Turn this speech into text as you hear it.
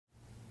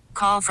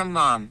Call from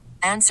mom.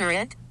 Answer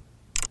it.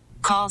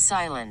 Call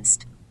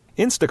silenced.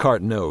 Instacart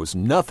knows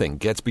nothing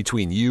gets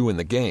between you and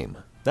the game.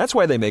 That's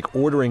why they make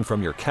ordering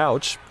from your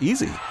couch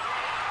easy.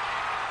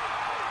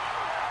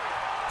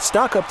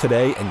 Stock up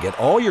today and get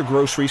all your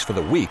groceries for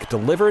the week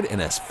delivered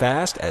in as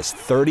fast as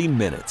 30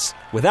 minutes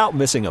without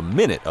missing a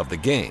minute of the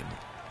game.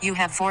 You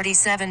have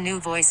 47 new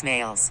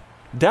voicemails.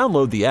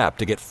 Download the app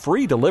to get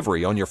free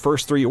delivery on your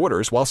first 3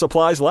 orders while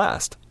supplies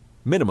last.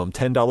 Minimum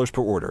 $10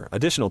 per order.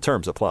 Additional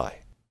terms apply.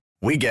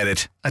 We get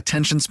it.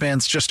 Attention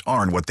spans just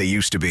aren't what they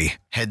used to be.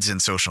 Heads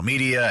in social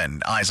media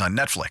and eyes on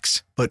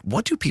Netflix. But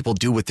what do people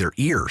do with their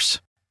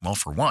ears? Well,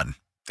 for one,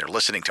 they're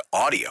listening to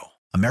audio.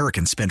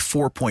 Americans spend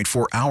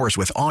 4.4 hours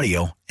with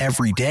audio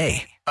every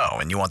day. Oh,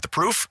 and you want the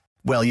proof?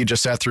 Well, you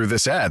just sat through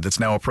this ad that's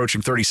now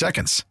approaching 30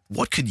 seconds.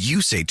 What could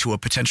you say to a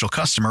potential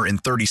customer in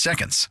 30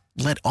 seconds?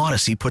 Let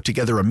Odyssey put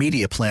together a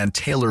media plan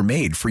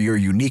tailor-made for your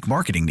unique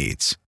marketing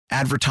needs.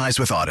 Advertise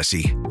with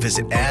Odyssey.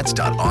 Visit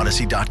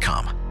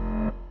ads.odyssey.com.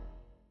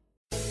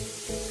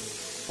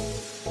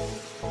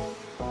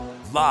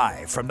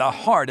 Live from the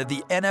heart of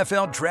the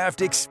NFL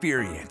Draft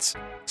experience.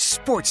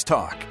 Sports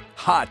talk,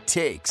 hot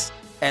takes,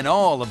 and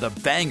all of the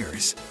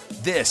bangers.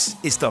 This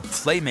is the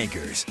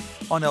Playmakers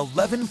on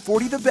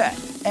 1140 The Bet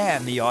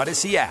and the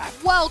Odyssey app.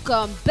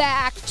 Welcome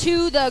back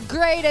to the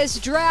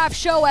greatest draft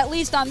show, at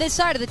least on this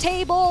side of the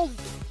table.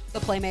 The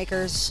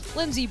Playmakers,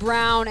 Lindsey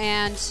Brown,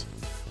 and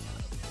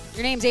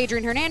your name's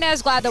Adrian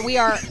Hernandez. Glad that we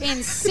are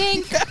in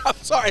sync. I'm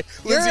sorry,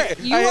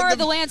 Lindsey. You are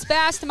the Lance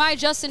Bass to my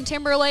Justin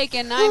Timberlake,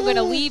 and I'm going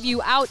to leave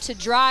you out to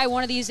dry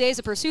one of these days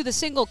to pursue the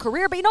single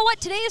career. But you know what?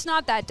 Today is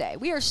not that day.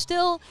 We are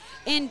still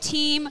in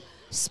team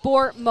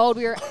sport mode.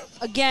 We are,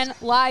 again,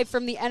 live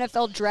from the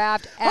NFL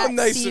Draft at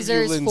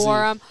Caesars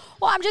Forum.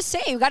 Well, I'm just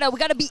saying, we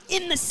gotta be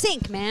in the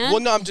sync, man. Well,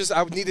 no,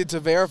 I needed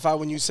to verify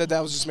when you said that.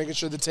 I was just making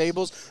sure the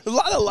tables, a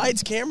lot of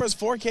lights, cameras,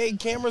 4K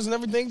cameras and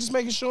everything, just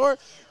making sure,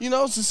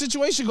 it's a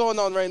situation going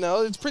on right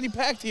now. It's pretty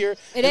packed here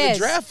in the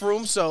draft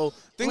room, so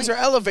things are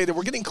elevated.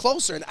 We're getting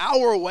closer, an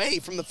hour away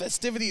from the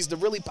festivities to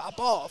really pop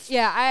off.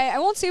 Yeah, I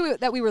won't say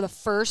that we were the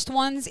first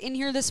ones in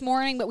here this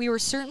morning, but we were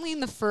certainly in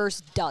the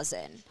first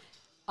dozen.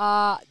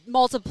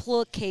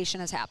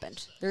 Multiplication has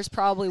happened. There's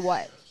probably,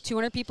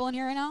 200 people in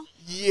here right now?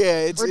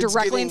 Yeah, we're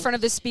directly in front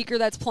of the speaker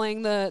that's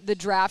playing the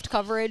draft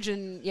coverage,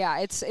 and yeah,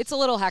 it's a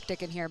little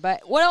hectic in here.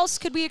 But what else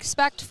could we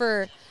expect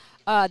for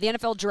the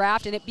NFL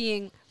Draft and it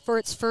being for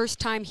its first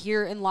time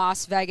here in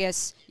Las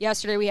Vegas?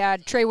 Yesterday we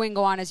had Trey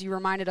Wingo on, as you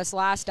reminded us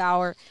last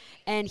hour,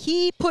 and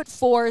he put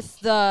forth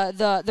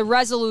the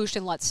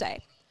resolution, let's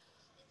say,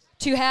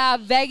 to have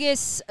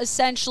Vegas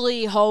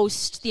essentially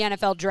host the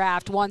NFL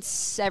Draft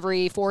once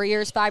every 4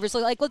 years, 5 years.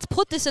 Like, let's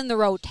put this in the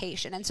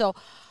rotation. And so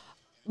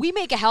we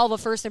make a hell of a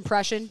first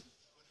impression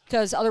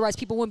because otherwise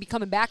people wouldn't be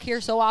coming back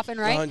here so often,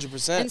 right?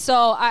 100%. And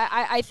so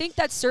I think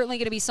that's certainly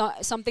going to be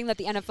something that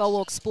the NFL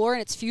will explore in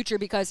its future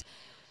because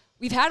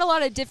we've had a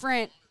lot of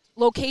different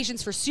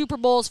locations for Super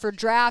Bowls, for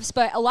drafts,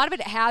 but a lot of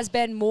it has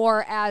been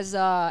more as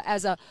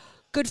a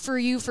good for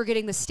you for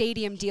getting the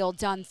stadium deal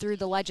done through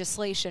the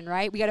legislation,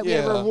 right? We got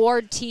to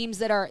reward teams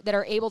that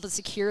are able to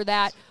secure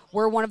that.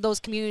 We're one of those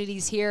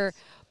communities here,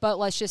 but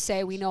let's just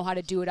say we know how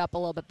to do it up a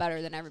little bit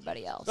better than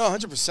everybody else. No,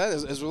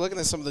 100%. As we're looking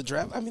at some of the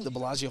draft, the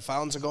Bellagio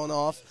fountains are going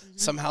off. Mm-hmm.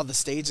 Somehow the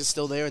stage is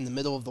still there in the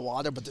middle of the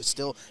water, but they're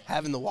still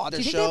having the water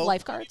show. Do you think they have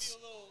lifeguards?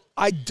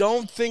 I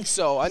don't think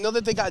so. I know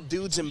that they got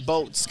dudes in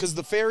boats because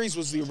the ferries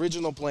was the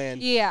original plan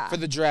for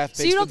the draft picks.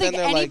 So you don't think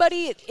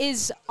anybody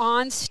is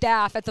on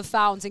staff at the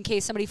fountains in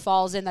case somebody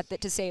falls in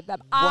to save them?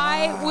 Wow.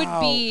 I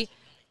would be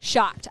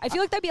shocked. I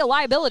feel like that'd be a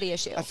liability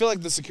issue. I feel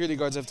like the security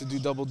guards have to do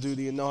double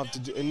duty and know how to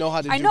do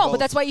I know, both. But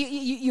that's why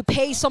you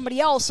pay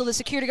somebody else so the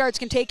security guards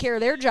can take care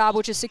of their job,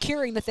 which is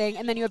securing the thing,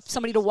 and then you have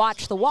somebody to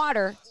watch the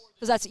water.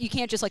 Because you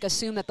can't just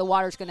assume that the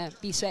water's going to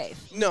be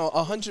safe. No,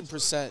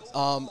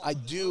 100%.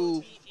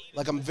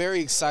 I'm very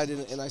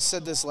excited, and I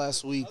said this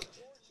last week.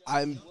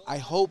 I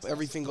hope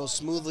everything goes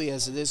smoothly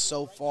as it is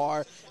so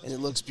far, and it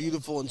looks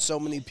beautiful, and so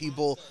many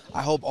people.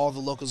 I hope all the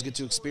locals get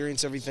to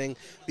experience everything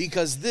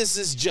because this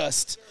is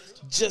just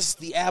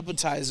the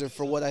appetizer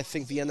for what I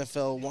think the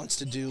NFL wants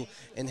to do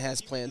and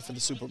has planned for the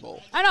Super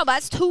Bowl. I know, but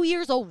that's 2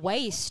 years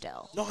away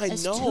still. No, I know.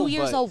 That's 2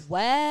 years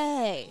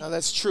away. No,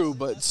 that's true,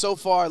 but so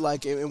far,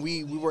 and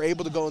we were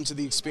able to go into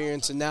the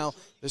experience, and now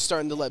they're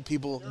starting to let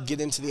people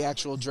get into the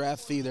actual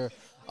draft theater.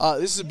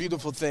 This is a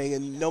beautiful thing,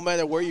 and no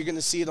matter where you're going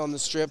to see it on the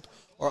Strip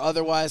or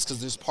otherwise,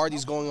 because there's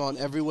parties going on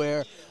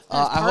everywhere.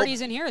 There's parties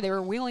in here. They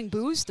were wheeling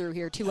booze through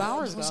here 2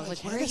 hours ago.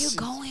 Where are you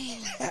going?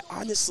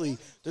 Honestly,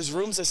 there's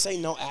rooms that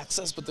say no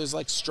access, but there's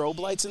strobe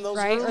lights in those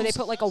rooms. Right, or they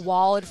put a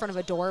wall in front of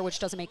a door, which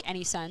doesn't make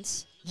any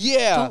sense.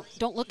 Yeah.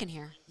 Don't look in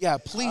here. Yeah,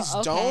 please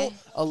okay. don't.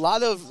 A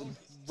lot of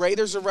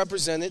Raiders are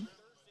represented.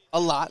 A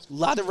lot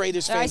of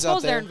Raiders fans out there. I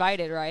suppose they're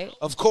invited, right?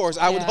 Of course.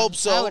 I would hope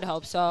so. I would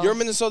hope so. Your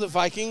Minnesota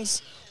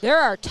Vikings. There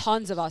are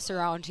tons of us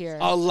around here.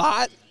 A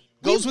lot.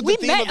 Goes with we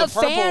the theme met of the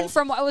a fan purple.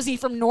 from, what was he,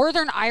 from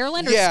Northern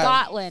Ireland or Yeah.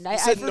 Scotland? He I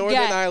said forget. Northern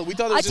Ireland. We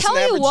thought it was just tell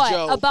an you average what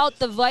Joe. about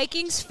the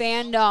Vikings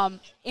fandom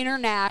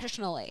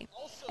internationally.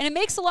 And it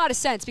makes a lot of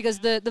sense because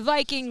the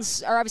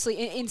Vikings are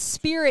obviously in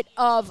spirit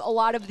of a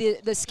lot of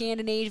the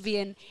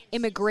Scandinavian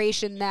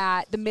immigration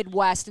that the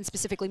Midwest and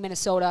specifically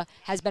Minnesota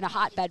has been a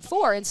hotbed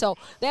for. And so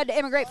they had to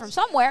immigrate from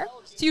somewhere.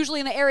 It's usually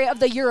in the area of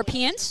the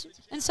Europeans.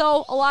 And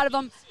so a lot of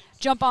them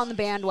jump on the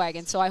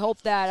bandwagon. So I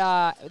hope that,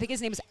 I think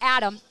his name is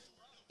Adam,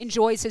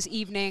 enjoys his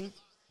evening,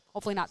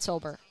 hopefully not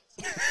sober.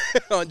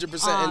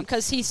 100%.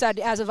 Because he said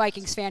as a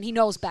Vikings fan, he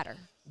knows better.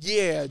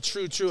 Yeah,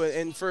 true.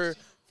 And for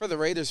the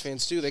Raiders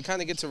fans, too, they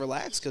kind of get to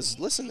relax because,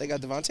 listen, they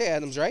got Devontae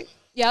Adams, right?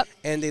 Yep.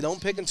 And they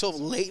don't pick until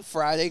late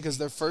Friday because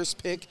their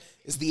first pick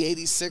is the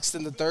 86th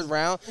in the third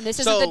round. And this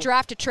isn't the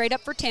draft to trade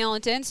up for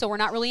talent in, so we're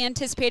not really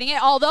anticipating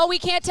it, although we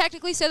can't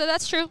technically say that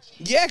that's true.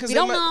 Yeah, because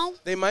know.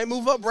 They might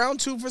move up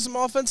round 2 for some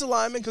offensive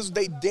linemen because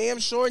they damn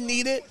sure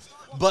need it.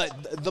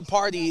 But the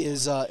party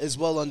is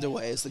well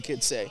underway, as the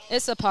kids say.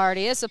 It's a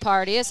party. It's a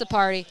party. It's a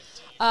party.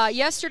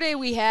 Yesterday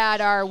we had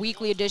our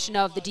weekly edition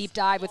of the Deep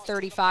Dive with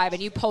 35,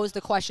 and you posed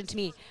the question to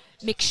me,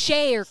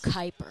 McShay or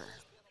Kiper?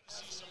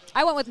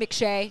 I went with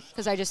McShay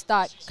because I just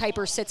thought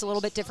Kiper sits a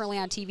little bit differently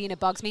on TV and it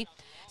bugs me.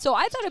 So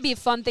I thought it would be a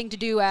fun thing to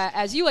do,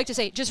 as you like to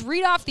say, just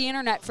read off the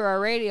internet for our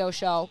radio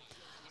show.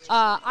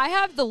 I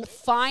have the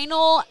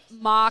final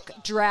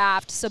mock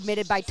draft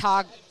submitted by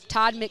Todd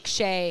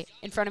McShay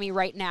in front of me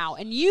right now,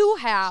 and you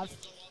have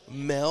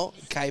Mel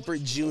Kiper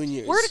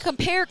Jr. We're to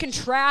compare,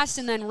 contrast,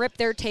 and then rip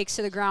their takes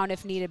to the ground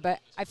if needed, but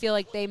I feel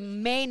like they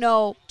may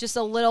know just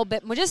a little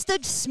bit more, just a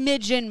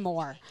smidgen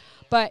more.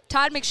 But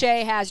Todd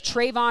McShay has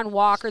Trayvon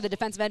Walker, the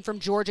defensive end from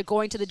Georgia,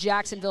 going to the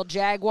Jacksonville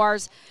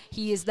Jaguars.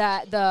 He is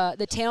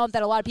the talent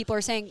that a lot of people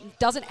are saying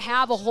doesn't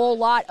have a whole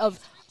lot of,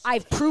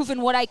 I've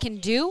proven what I can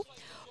do.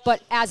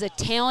 But as a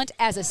talent,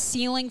 as a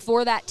ceiling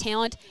for that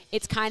talent,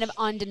 it's kind of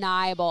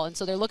undeniable. And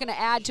so they're looking to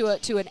add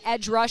to an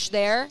edge rush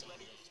there.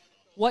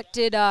 What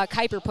did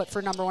Kiper put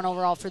for number 1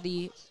 overall for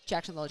the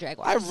Jacksonville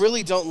Jaguars? I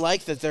really don't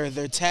like that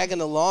they're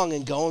tagging along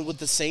and going with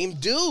the same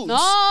dudes. No!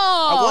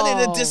 I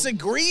wanted a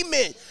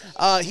disagreement.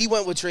 He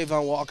went with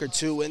Trayvon Walker,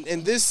 too. And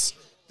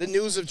the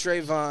news of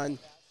Trayvon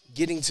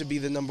getting to be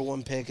the number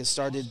 1 pick has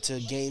started to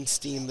gain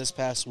steam this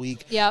past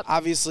week. Yep.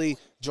 Obviously,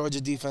 Georgia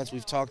defense,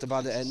 we've talked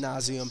about it ad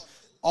nauseum.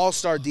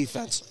 All-star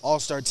defense,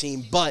 all-star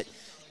team. But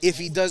if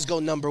he does go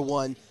number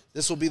 1,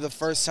 this will be the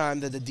first time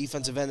that a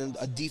defensive end,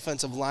 a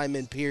defensive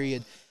lineman,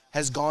 period,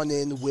 has gone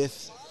in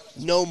with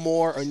no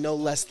more or no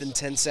less than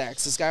 10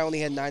 sacks. This guy only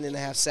had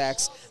 9.5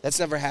 sacks. That's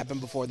never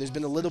happened before. There's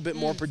been a little bit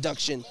more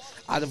production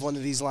out of one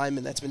of these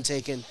linemen that's been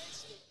taken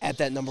at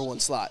that number 1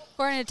 slot.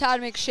 According to Todd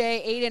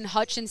McShay, Aiden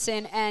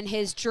Hutchinson and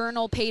his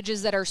journal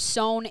pages that are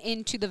sewn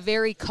into the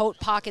very coat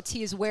pockets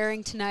he is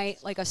wearing tonight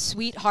like a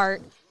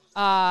sweetheart,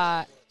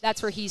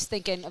 that's where he's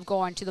thinking of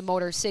going to the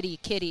Motor City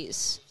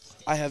Kitties.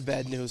 I have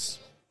bad news.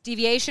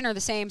 Deviation or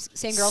the same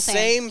girl?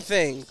 Same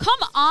thing. Come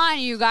on,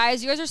 you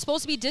guys. You guys are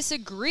supposed to be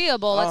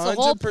disagreeable. That's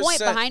the whole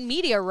point 100%. behind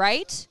media,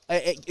 right?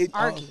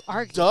 Argue.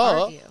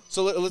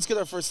 So let's get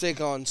our first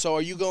take on. So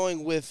are you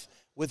going with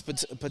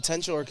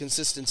potential or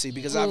consistency?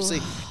 Because obviously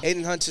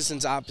Aiden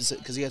Hutchinson's opposite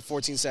because he had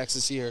 14 sacks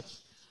this year.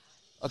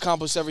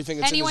 Accomplished everything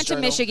that's and in he his went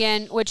journal. to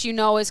Michigan, which you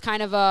know is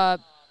kind of a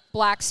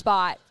black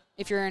spot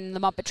if you're in the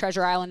Muppet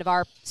Treasure Island of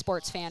our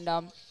sports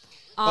fandom.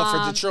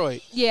 But for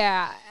Detroit,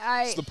 yeah,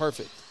 it's the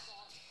perfect.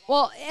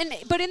 Well,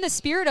 but in the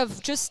spirit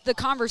of just the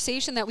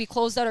conversation that we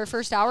closed out our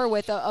first hour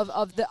with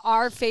of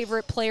our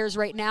favorite players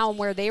right now and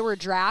where they were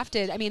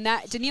drafted, I mean,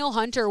 that Danielle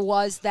Hunter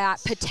was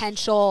that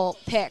potential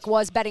pick,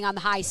 was betting on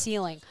the high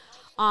ceiling.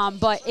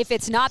 But if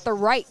it's not the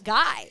right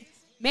guy,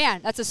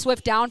 man, that's a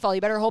swift downfall.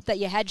 You better hope that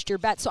you hedged your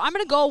bet. So I'm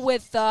going to go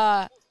with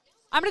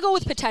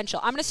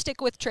potential. I'm going to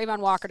stick with Trayvon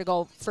Walker to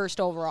go first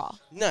overall.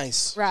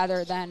 Nice.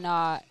 Rather than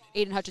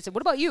Aiden Hutchinson.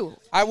 What about you?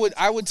 I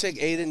would take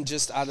Aiden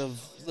just out of,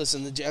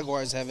 listen, the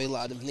Jaguars have a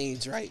lot of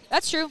needs, right?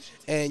 That's true.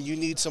 And you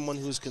need someone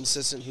who's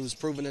consistent, who's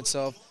proven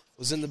itself,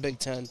 was in the Big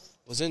Ten,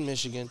 was in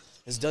Michigan,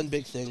 has done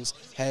big things,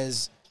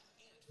 has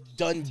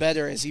done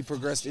better as he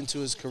progressed into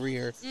his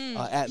career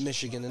at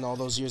Michigan and all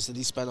those years that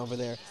he spent over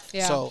there.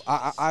 Yeah. So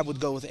I would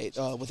go with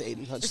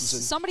Aiden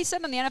Hutchinson. Somebody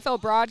said on the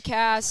NFL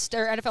broadcast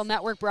or NFL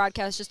Network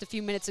broadcast just a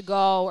few minutes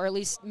ago, or at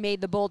least made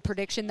the bold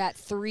prediction that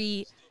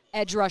 3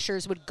 edge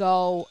rushers would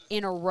go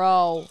in a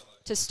row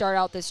to start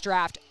out this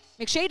draft.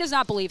 McShay does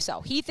not believe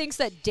so. He thinks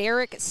that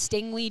Derek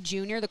Stingley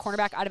Jr., the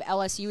cornerback out of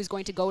LSU, is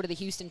going to go to the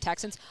Houston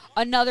Texans,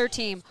 another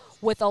team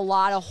with a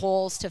lot of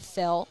holes to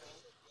fill.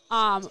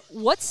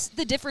 What's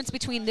the difference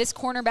between this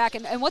cornerback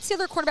and what's the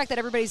other cornerback that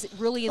everybody's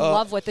really in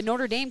love with? The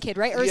Notre Dame kid,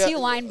 right? Or is he a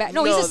linebacker?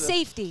 No, he's a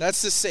safety.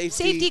 That's the safety.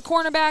 Safety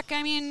cornerback.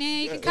 I mean,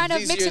 you can kind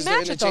of mix and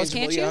match with those,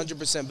 can't you? Yeah,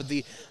 100%. But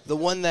the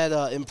one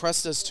that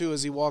impressed us, too,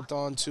 as he walked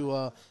on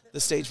to the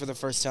stage for the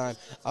first time,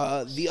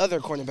 the other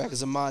cornerback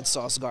is Ahmad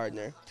Sauce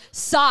Gardner.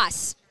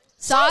 Sauce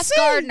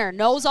Gardner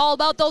knows all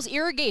about those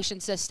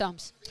irrigation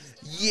systems.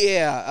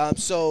 Yeah.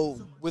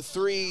 So with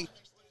 3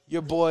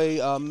 your boy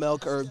Todd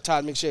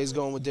McShay is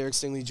going with Derek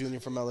Stingley Jr.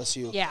 from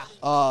LSU. Yeah,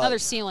 another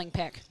ceiling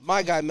pick.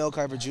 My guy Mel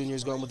Kiper Jr.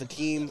 is going with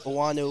Akeem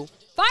Iwanu.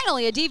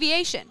 Finally, a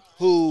deviation.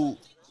 Who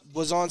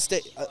was on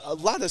stage. A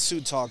lot of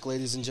suit talk,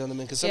 ladies and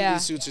gentlemen, because some of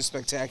these suits are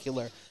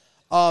spectacular.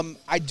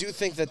 I do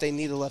think that they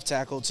need a left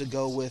tackle to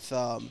go with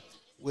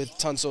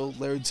Tunsil,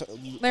 Larry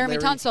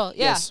Tunsil.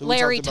 Yeah, yes,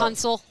 Larry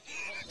Tunsil.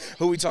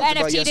 Who we talked that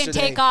about NFC yesterday.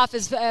 didn't take off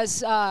as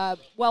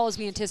well as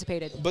we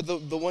anticipated. But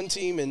the one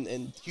team,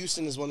 and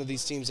Houston is one of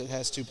these teams that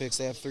has 2 picks.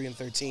 They have 3 and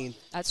 13.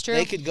 That's true.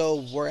 They could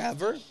go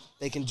wherever.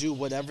 They can do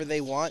whatever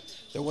they want.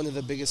 They're one of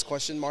the biggest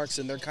question marks,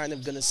 and they're kind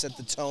of going to set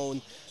the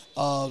tone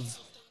of,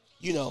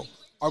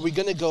 are we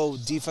going to go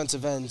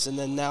defensive ends, and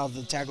then now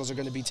the tackles are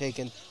going to be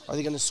taken? Are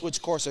they going to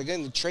switch course? Are they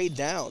going to trade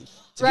down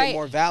to get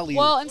more value?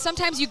 Well, and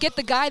sometimes you get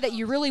the guy that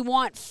you really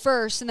want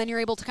first, and then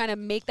you're able to kind of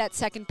make that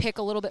second pick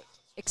a little bit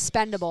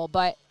expendable.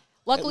 But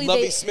luckily,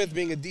 Lovie Smith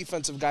being a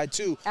defensive guy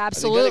too.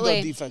 Absolutely, they're going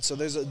to go defense. So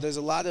there's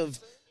a lot of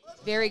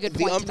very good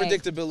point. The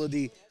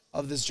unpredictability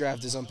of this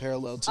draft is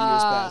unparalleled to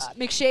years past.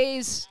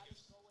 McShay's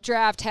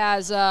draft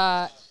has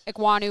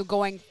Ikwonu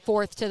going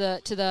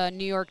 4th to the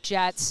New York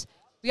Jets.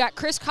 We got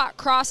Chris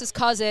Cross's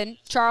cousin,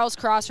 Charles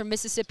Cross from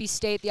Mississippi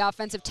State, the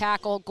offensive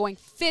tackle, going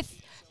 5th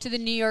to the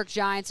New York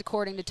Giants,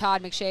 according to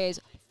Todd McShay's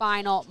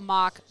final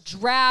mock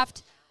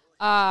draft.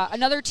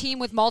 Another team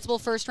with multiple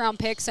first-round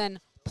picks and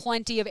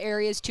plenty of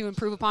areas to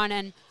improve upon.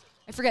 And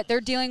I forget, they're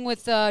dealing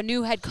with a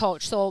new head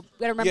coach. So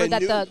we got to remember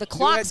that the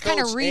clock's kind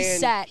of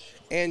reset.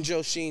 And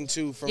Joe Sheen,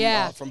 too,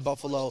 from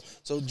Buffalo.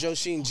 So Joe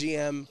Sheen,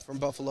 GM from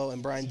Buffalo,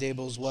 and Brian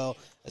Dable as well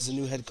as the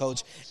new head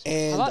coach.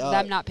 And how about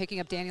them not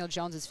picking up Daniel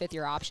Jones'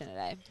 5th-year option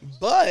today?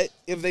 But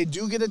if they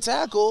do get a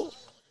tackle,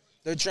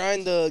 they're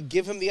trying to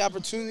give him the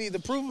opportunity to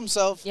prove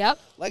himself. Yep.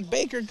 Like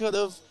Baker could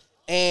have.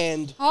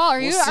 And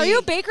are you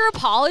a Baker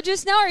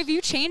apologist now, or have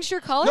you changed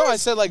your colors? No, I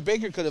said like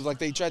Baker could have. Like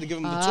they tried to give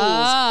him the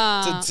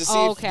tools to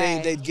see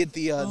if they'd get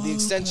the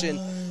extension.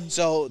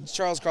 So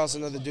Charles Cross,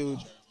 another dude,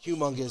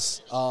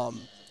 humongous,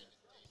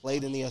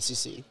 played in the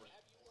SEC,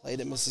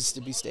 played at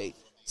Mississippi State.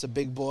 It's a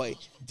big boy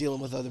dealing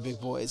with other big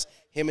boys.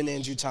 Him and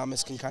Andrew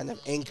Thomas can kind of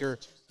anchor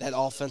that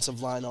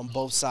offensive line on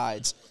both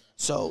sides.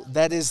 So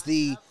that is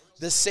the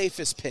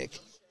safest pick,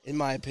 in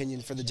my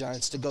opinion, for the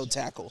Giants to go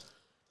tackle.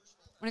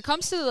 When it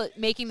comes to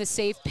making the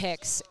safe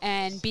picks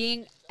and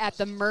being at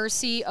the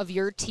mercy of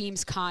your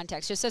team's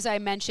context, just as I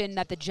mentioned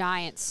that the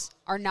Giants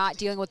are not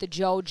dealing with the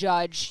Joe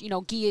Judge,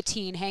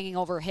 guillotine hanging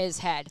over his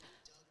head.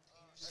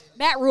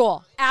 Matt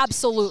Rule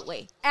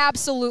absolutely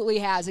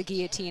has a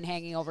guillotine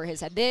hanging over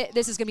his head.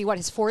 This is going to be,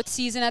 his 4th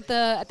season at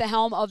the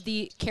helm of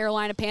the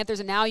Carolina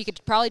Panthers, and now you could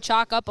probably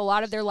chalk up a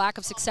lot of their lack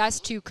of success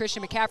to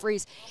Christian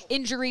McCaffrey's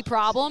injury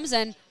problems,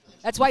 and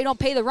that's why you don't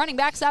pay the running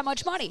backs that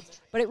much money.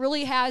 But it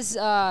really has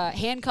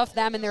handcuffed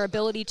them in their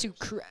ability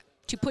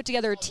to put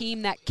together a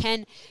team that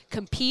can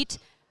compete.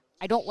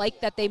 I don't like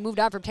that they moved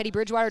on from Teddy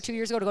Bridgewater 2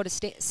 years ago to go to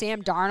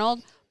Sam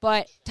Darnold.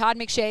 But Todd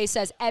McShay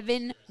says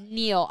Evan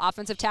Neal,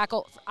 offensive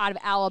tackle out of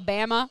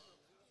Alabama,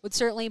 would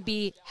certainly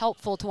be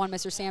helpful to one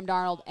Mr. Sam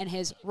Darnold and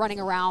his running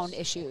around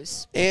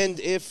issues. And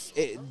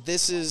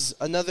this is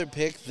another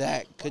pick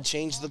that could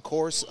change the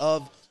course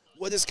of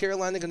what is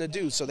Carolina going to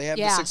do. So they have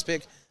the 6th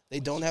pick.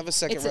 They don't have a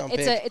second-round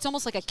pick. It's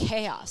almost like a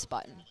chaos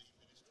button.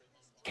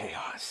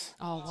 Chaos.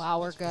 Oh, wow,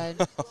 we're good.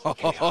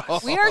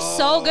 We are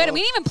so good. And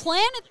we didn't even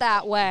plan it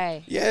that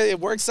way. Yeah, it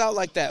works out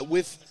like that.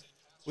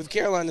 With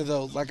Carolina,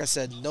 though, like I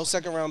said, no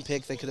second-round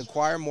pick. They could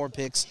acquire more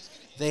picks.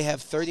 They have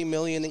 $30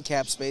 million in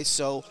cap space.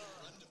 So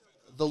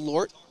the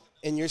Lord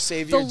and your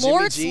savior, the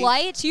Lord's Jimmy G,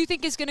 light, you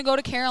think is going to go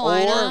to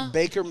Carolina? or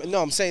Baker.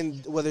 No, I'm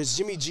saying whether it's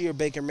Jimmy G or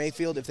Baker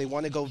Mayfield, if they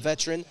want to go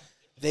veteran,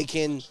 they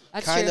can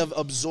of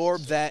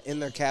absorb that in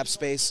their cap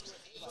space.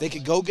 They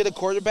could go get a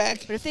quarterback.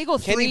 But if they go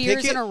 3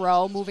 years in a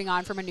row moving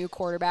on from a new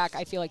quarterback,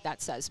 I feel like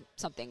that says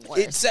something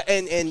worse.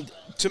 And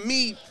to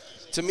me,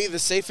 the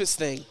safest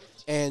thing,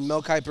 and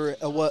Mel Kiper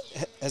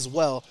as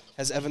well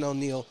as Evan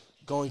O'Neal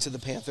going to the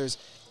Panthers,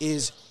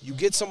 is you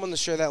get someone to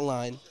share that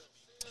line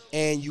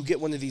and you get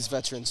one of these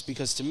veterans.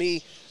 Because to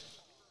me,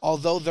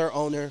 although their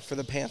owner for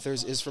the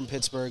Panthers is from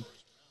Pittsburgh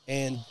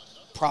and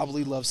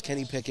probably loves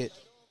Kenny Pickett,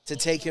 to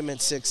take him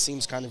at 6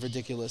 seems kind of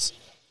ridiculous.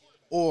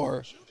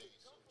 Or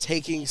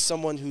taking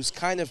someone who's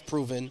kind of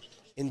proven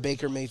in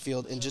Baker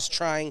Mayfield and just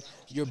trying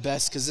your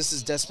best, because this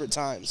is desperate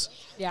times.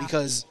 Yeah.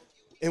 Because,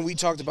 and we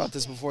talked about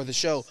this before the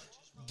show,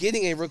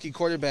 getting a rookie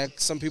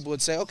quarterback, some people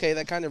would say, okay,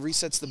 that kind of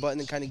resets the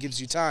button and kind of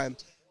gives you time.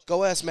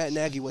 Go ask Matt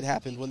Nagy what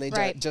happened when they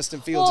drafted Justin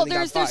Fields and he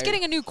got fired. There's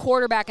getting a new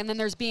quarterback, and then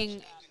there's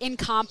being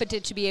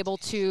incompetent to be able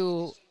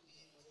to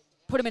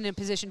put him in a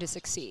position to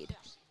succeed.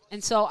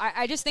 And so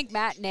I just think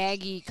Matt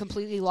Nagy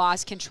completely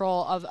lost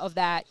control of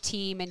that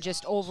team and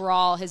just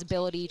overall his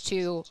ability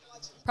to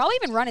probably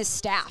even run his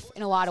staff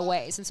in a lot of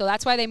ways. And so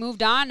that's why they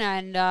moved on.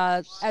 And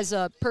as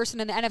a person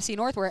in the NFC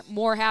North, we're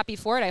more happy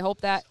for it. I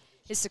hope that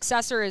his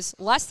successor is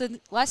less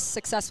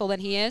successful than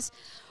he is.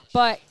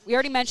 But we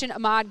already mentioned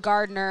Ahmad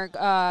Gardner,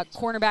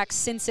 cornerback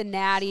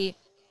Cincinnati.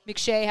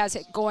 McShay has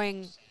it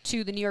going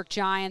to the New York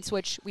Giants,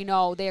 which we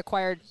know they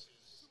acquired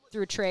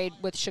through a trade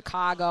with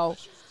Chicago.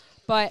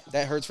 But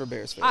that hurts for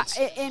Bears fans.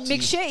 And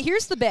McShay,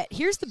 here's the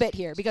bit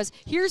here, because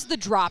here's the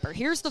dropper.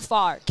 Here's the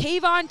faller.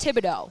 Kayvon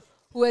Thibodeau,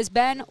 who has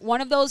been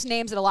one of those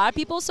names that a lot of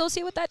people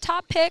associate with that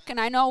top pick, and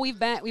I know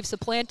we've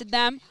supplanted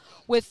them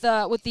with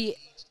the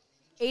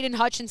Aiden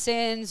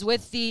Hutchinsons,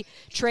 with the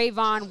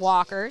Trayvon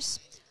Walkers.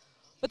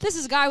 But this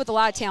is a guy with a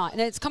lot of talent,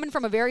 and it's coming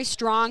from a very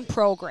strong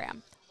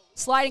program.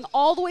 Sliding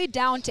all the way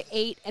down to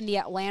 8 in the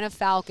Atlanta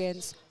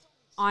Falcons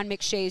on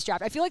McShay's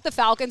draft. I feel like the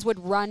Falcons would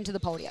run to the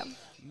podium.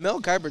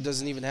 Mel Kiper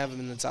doesn't even have him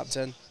in the top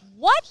 10.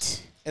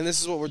 What? And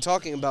this is what we're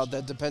talking about,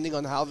 that depending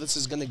on how this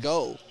is going to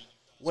go,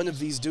 one of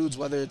these dudes,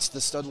 whether it's the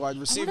stud wide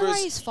receivers, I wonder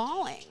why he's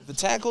falling. the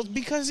tackles,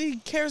 because he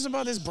cares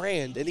about his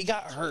brand, and he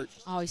got hurt.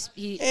 Oh,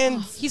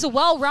 he's a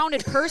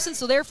well-rounded person,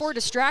 so therefore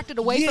distracted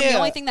away from the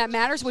only thing that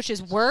matters, which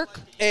is work.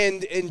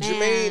 And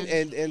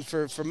Jermaine, and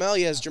for Mel,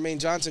 he has Jermaine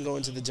Johnson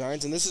going to the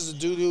Giants, and this is a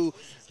dude who,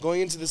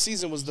 going into the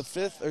season, was the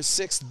 5th or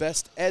 6th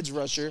best edge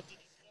rusher.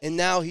 And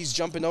now he's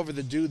jumping over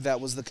the dude that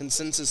was the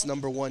consensus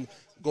number 1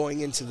 going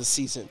into the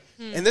season.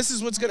 And this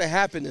is what's going to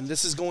happen, and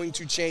this is going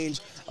to change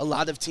a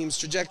lot of teams'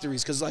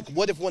 trajectories. Because, like,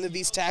 what if one of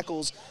these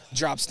tackles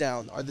drops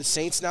down? Are the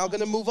Saints now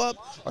going to move up?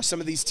 Are some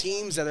of these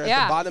teams that are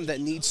at the bottom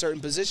that need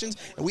certain positions?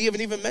 And we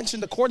haven't even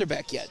mentioned the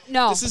quarterback yet.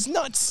 No. This is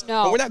nuts.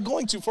 No. And we're not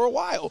going to for a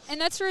while. And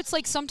that's where it's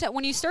like sometimes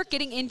when you start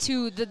getting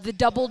into the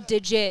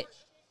double-digit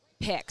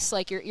picks,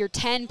 like your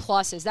 10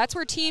 pluses, that's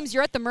where teams,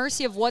 you're at the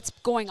mercy of what's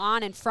going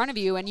on in front of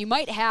you, and you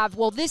might have,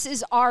 well, this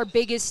is our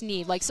biggest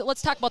need. Like, so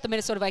let's talk about the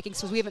Minnesota Vikings,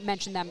 because we haven't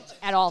mentioned them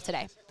at all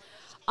today.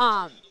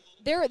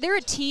 They're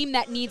a team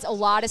that needs a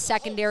lot of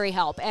secondary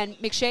help, and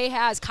McShay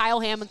has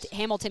Kyle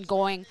Hamilton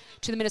going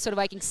to the Minnesota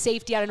Vikings,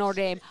 safety out of Notre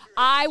Dame.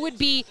 I would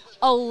be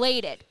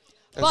elated.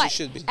 As you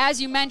should be.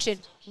 As you mentioned,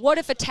 what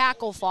if a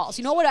tackle falls?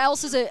 You know what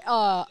else is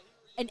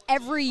an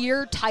every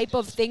year type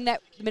of thing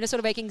that the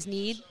Minnesota Vikings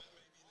need?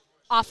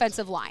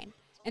 Offensive line.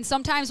 And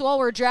sometimes,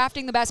 we're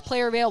drafting the best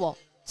player available.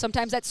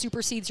 Sometimes that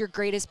supersedes your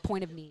greatest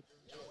point of need.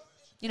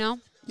 You know?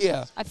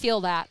 Yeah. I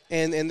feel that.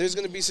 And there's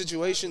going to be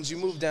situations you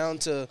move down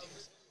to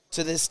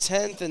this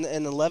 10th and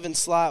 11th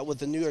slot with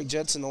the New York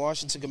Jets and the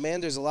Washington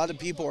Commanders. A lot of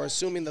people are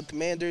assuming the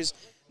Commanders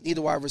need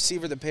a wide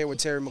receiver to pair with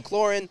Terry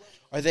McLaurin.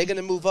 Are they going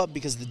to move up?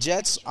 Because the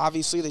Jets,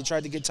 obviously, they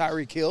tried to get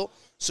Tyreek Hill.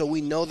 So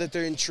we know that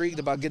they're intrigued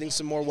about getting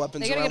some more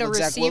weapons around with Zach Wilson. They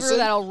got to get a receiver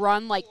that'll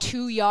run like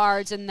 2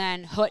 yards and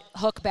then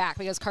hook back,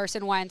 because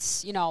Carson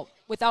Wentz,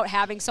 without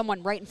having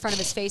someone right in front of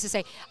his face to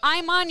say,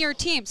 I'm on your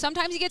team.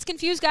 Sometimes he gets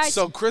confused, guys.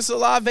 So Chris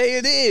Olave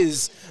it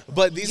is.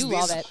 But these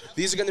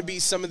are going to be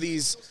some of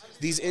these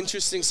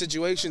interesting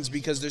situations,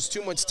 because there's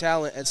too much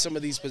talent at some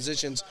of these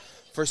positions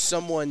for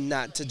someone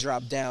not to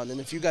drop down.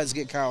 And if you guys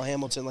get Kyle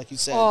Hamilton, like you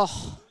said,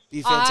 be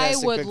a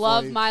fantastic I would pick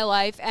love for you. my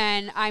life,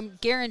 and I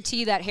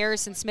guarantee that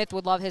Harrison Smith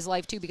would love his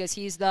life too, because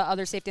he's the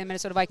other safety in the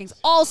Minnesota Vikings,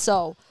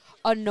 also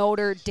a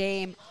Notre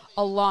Dame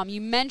alum.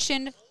 You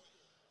mentioned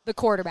the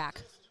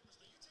quarterback.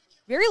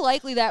 Very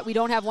likely that we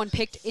don't have one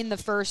picked in the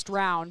first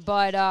round,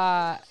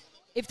 but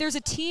if there's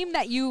a team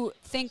that you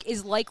think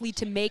is likely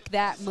to make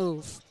that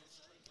move,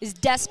 is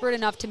desperate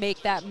enough to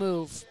make that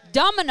move,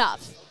 dumb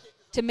enough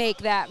to make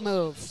that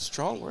move.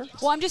 Strong words.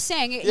 Well, I'm just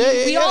saying,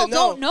 we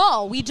don't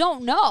know. We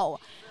don't know.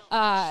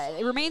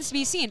 It remains to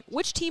be seen.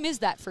 Which team is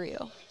that for you?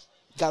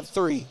 Got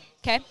 3.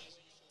 Okay.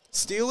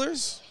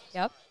 Steelers.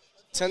 Yep.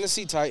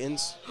 Tennessee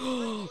Titans.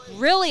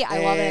 Really? I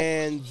love it.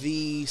 And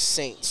the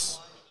Saints.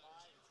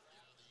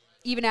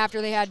 Even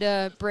after they had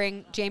to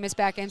bring Jameis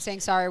back in,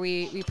 saying, sorry,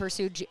 we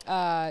pursued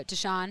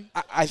Deshaun.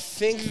 I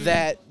think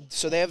that,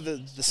 so they have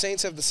the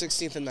Saints have the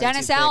 16th and 19th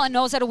Dennis pick. Allen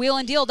knows how to wheel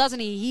and deal, doesn't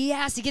he? He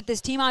has to get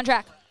this team on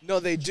track. No,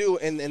 they do,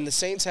 and the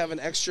Saints have an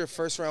extra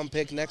first-round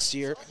pick next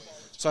year.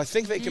 So I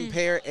think they can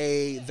pair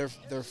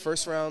their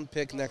first-round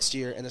pick next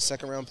year and a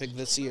second-round pick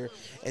this year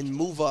and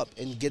move up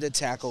and get a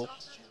tackle.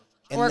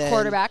 Or a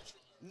quarterback.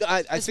 No,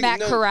 I this think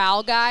Matt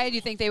Corral guy, do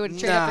you think they would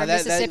trade up for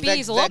Mississippi?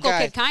 He's a local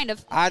kid, kind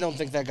of. I don't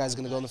think that guy's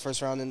going to go in the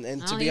first round.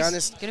 And to be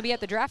honest, going to be at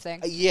the draft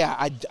thing.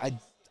 Yeah,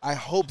 I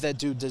hope that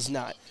dude does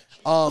not.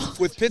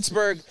 With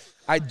Pittsburgh,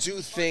 I do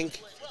think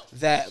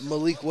that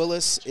Malik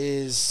Willis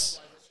is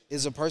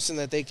a person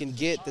that they can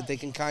get, that they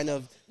can kind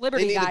of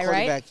Liberty they need guy, a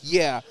quarterback. right?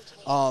 Yeah.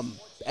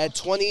 At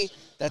 20,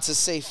 that's a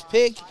safe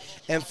pick.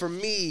 And for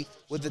me,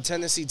 with the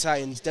Tennessee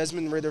Titans,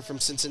 Desmond Ridder from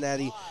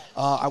Cincinnati,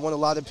 I want a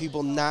lot of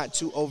people not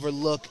to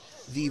overlook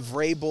the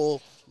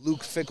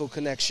Vrabel-Luke Fickell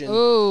connection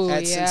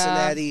at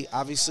Cincinnati.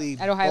 Obviously,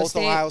 at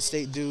Ohio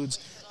State dudes.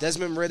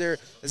 Desmond Ridder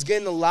is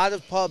getting a lot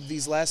of pub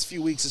these last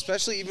few weeks,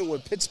 especially even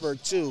with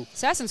Pittsburgh, too.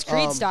 Assassin's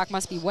Creed stock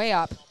must be way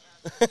up.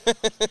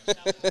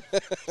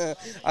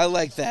 I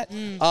like that.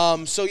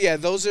 So, yeah,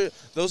 those are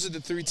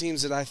the 3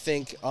 teams that I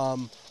think are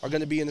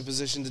going to be in a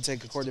position to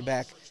take a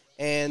quarterback.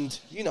 And,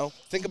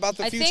 think about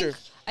the future.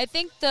 I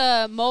think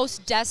the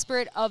most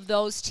desperate of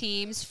those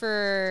teams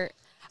I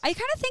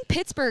kind of think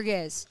Pittsburgh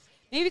is.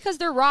 Maybe because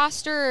the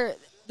rest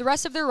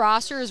of their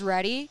roster is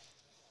ready,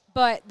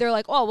 but they're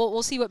like, oh,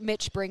 we'll see what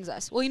Mitch brings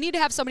us. Well, you need to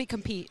have somebody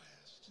compete.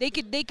 They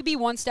could be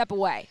one step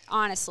away,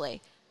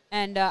 honestly.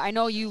 And I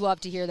know you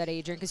love to hear that,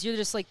 Adrian, because you're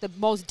just like the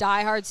most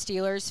diehard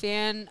Steelers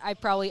fan I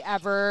probably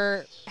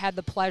ever had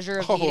the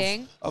pleasure of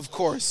meeting. Of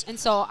course. And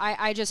so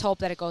I just hope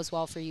that it goes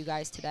well for you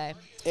guys today.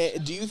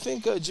 Do you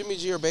think Jimmy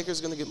G or Baker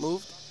is going to get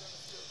moved?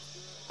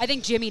 I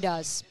think Jimmy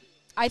does.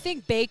 I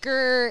think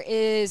Baker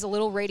is a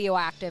little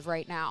radioactive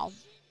right now.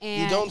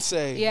 And you don't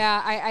say.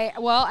 Yeah,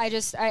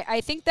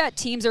 I think that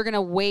teams are going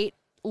to wait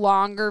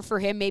longer for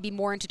him, maybe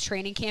more into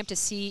training camp to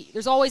see.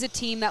 There's always a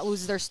team that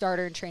loses their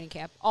starter in training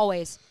camp,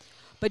 always.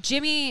 But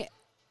Jimmy,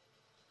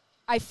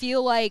 I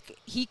feel like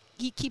he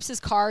keeps his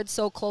cards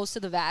so close to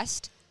the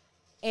vest,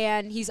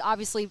 and he's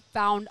obviously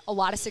found a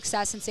lot of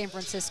success in San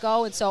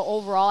Francisco, and so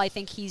overall I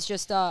think he's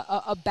just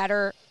a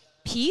better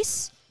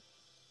piece.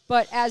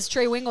 But as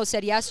Trey Wingo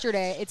said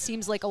yesterday, it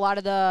seems like a lot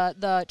of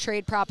the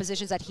trade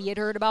propositions that he had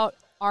heard about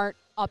aren't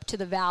up to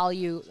the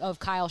value of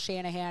Kyle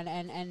Shanahan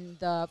and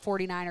the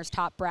 49ers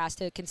top brass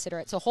to consider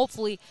it. So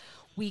hopefully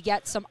we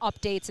get some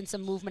updates and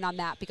some movement on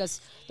that,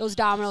 because those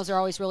dominoes are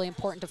always really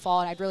important to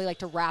fall, and I'd really like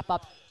to wrap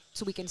up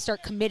so we can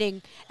start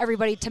committing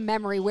everybody to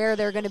memory where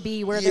they're going to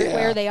be, where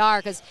they are,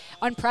 because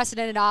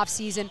unprecedented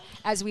offseason,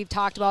 as we've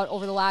talked about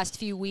over the last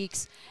few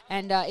weeks,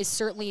 and is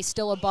certainly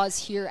still a buzz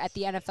here at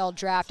the NFL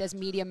Draft as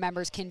media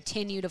members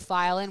continue to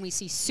file in. We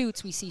see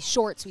suits, we see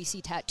shorts, we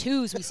see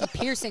tattoos, we see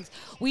piercings,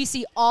 we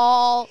see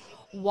all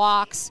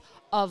walks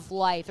of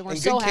life, and we're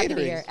so happy to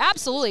be here.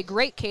 Absolutely,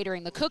 great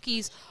catering. The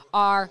cookies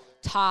are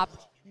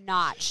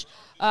top-notch.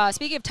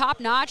 Speaking of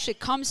top-notch, it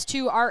comes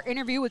to our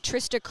interview with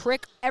Trysta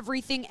Krick,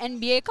 Everything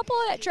NBA. A couple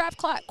of draft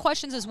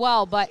questions as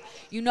well, but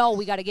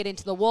we got to get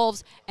into the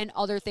Wolves and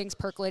other things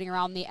percolating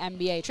around the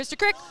NBA. Trysta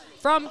Krick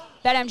from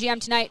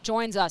BetMGM tonight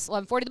joins us.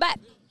 11:40 The Bet.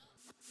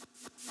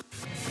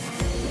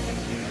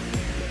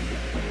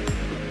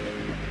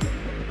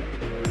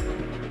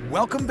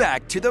 Welcome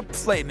back to the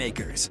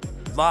Playmakers,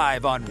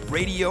 live on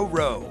Radio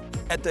Row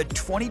at the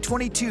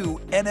 2022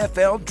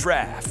 NFL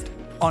Draft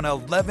on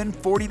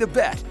 1140 The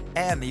Bet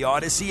and the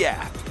Odyssey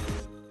app.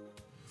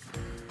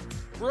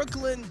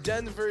 Brooklyn,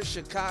 Denver,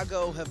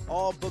 Chicago have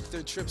all booked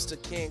their trips to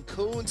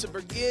Cancun to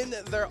begin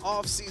their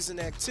off-season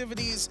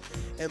activities,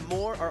 and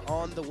more are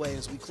on the way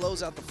as we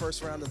close out the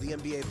first round of the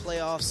NBA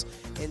playoffs.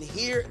 And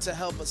here to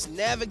help us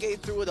navigate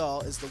through it all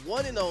is the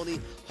one and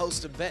only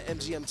host of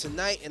BetMGM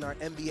Tonight and our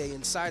NBA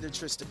insider,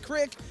 Trysta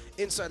Krick.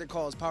 Insider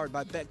Call is powered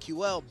by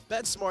BetQL.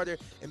 Bet smarter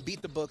and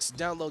beat the books.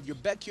 Download your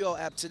BetQL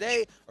app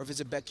today or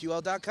visit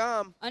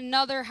BetQL.com.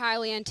 Another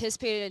highly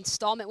anticipated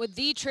installment with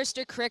the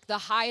Trysta Krick, the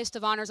highest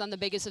of honors on the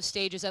biggest of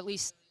stages, at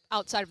least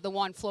outside of the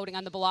one floating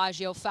on the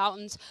Bellagio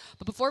fountains.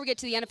 But before we get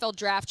to the NFL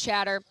draft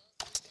chatter,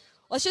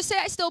 let's just say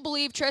I still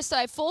believe, Trysta,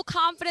 I have full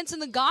confidence in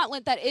the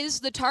gauntlet that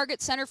is the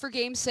Target Center for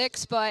Game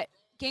 6, but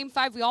Game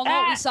 5, we all know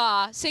what we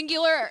saw.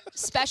 Singular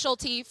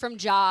specialty from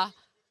Ja.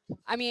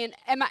 I mean,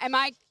 am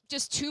I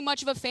just too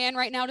much of a fan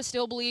right now to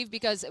still believe,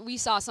 because we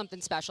saw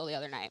something special the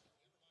other night?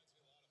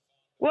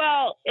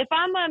 Well, if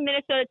I'm a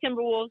Minnesota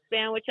Timberwolves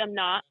fan, which I'm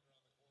not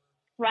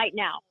right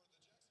now,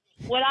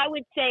 what I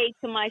would say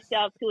to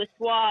myself, to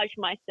assuage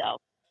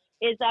myself,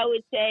 is I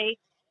would say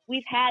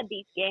we've had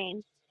these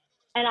games,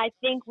 and I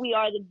think we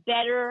are the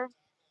better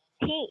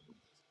team.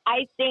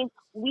 I think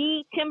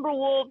we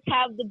Timberwolves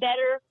have the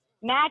better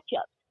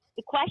matchup.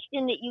 The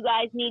question that you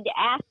guys need to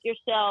ask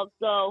yourselves,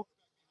 though,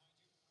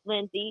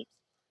 Lindsay,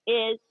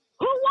 is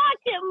who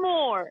wants it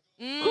more?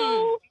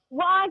 Who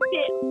wants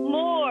it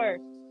more?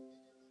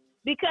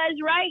 Because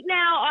right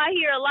now I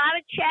hear a lot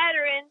of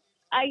chattering.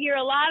 I hear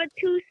a lot of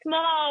too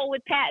small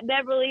with Pat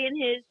Beverly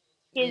and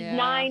his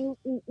 9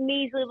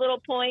 measly little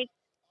points.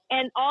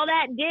 And all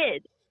that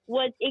did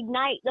was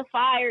ignite the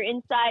fire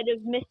inside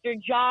of Mr.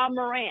 Ja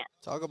Morant.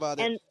 Talk about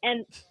it.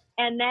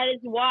 And that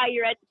is why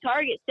you're at the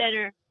Target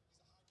Center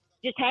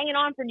just hanging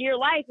on for dear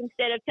life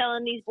instead of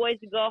telling these boys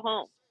to go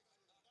home.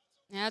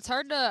 Yeah, it's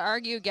hard to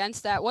argue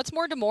against that. What's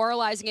more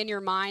demoralizing in your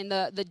mind,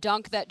 the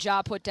dunk that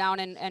Ja put down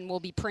and will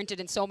be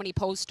printed in so many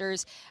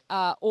posters,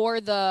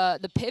 or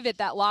the pivot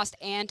that lost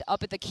Ant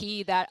up at the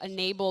key that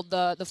enabled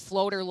the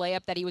floater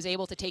layup that he was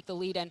able to take the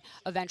lead and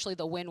eventually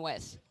the win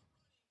with?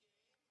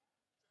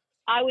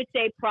 I would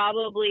say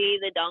probably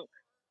the dunk.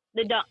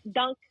 The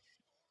dunk.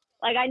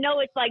 Like, I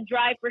know it's like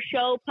drive for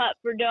show, putt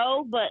for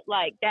dough, but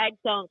like that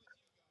dunk.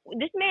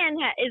 This man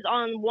is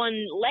on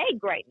one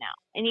leg right now,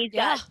 and he's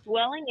got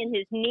swelling in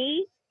his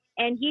knee,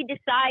 and he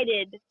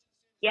decided,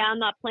 I'm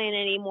not playing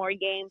any more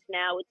games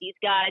now with these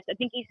guys. I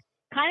think he's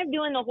kind of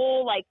doing the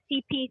whole, like,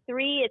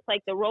 CP3. It's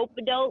like the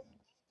rope-a-dope.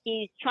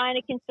 He's trying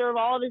to conserve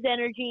all of his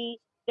energy.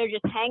 They're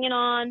just hanging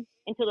on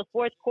until the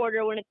fourth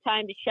quarter when it's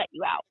time to shut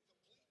you out.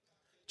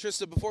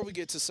 Trysta, before we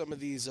get to some of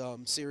these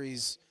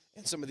series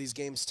and some of these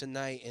games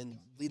tonight and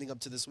leading up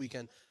to this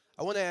weekend,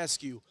 I want to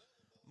ask you,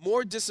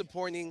 more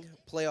disappointing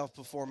playoff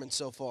performance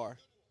so far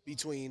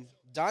between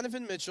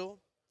Donovan Mitchell,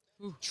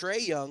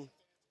 Trae Young,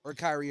 or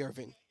Kyrie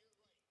Irving?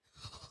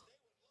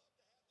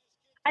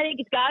 I think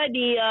it's got to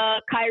be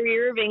Kyrie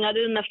Irving,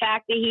 other than the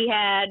fact that he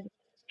had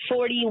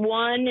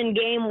 41 in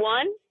game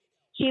 1.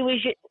 He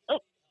was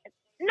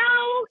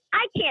no,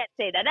 I can't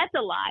say that. That's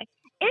a lie.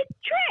 It's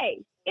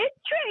Trae. It's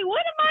Trey.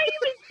 What am I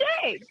even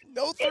saying?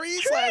 No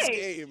threes last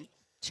game.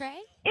 Trey?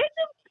 It's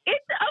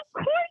of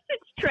course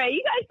it's Trey.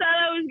 You guys thought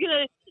I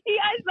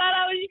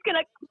was just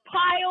gonna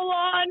pile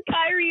on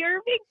Kyrie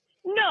Irving?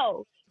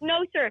 No,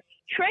 sir.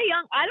 Trey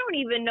Young. I don't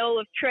even know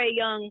if Trey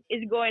Young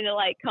is going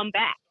to come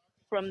back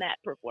from that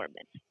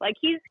performance.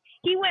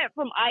 He went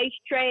from ice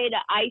Trey to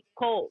ice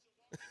cold.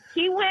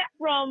 He went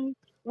from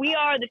we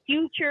are the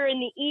future in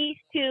the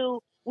East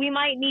to we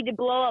might need to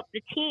blow up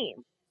the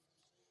team.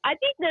 I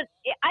think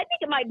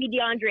it might be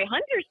DeAndre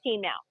Hunter's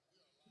team now.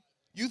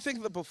 You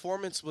think the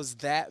performance was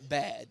that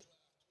bad?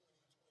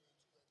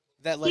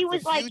 That he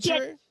was the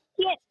future?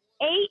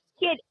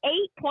 He had 8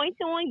 points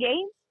in one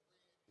game.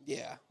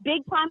 Yeah.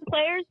 Big time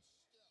players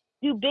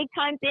do big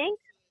time things.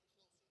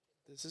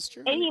 This is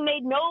true. And he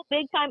made no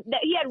big time.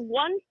 He had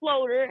one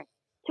floater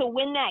to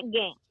win that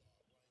game.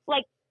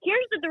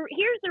 Here's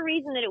the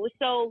reason that it was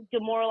so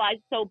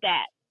demoralized, so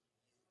bad.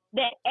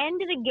 The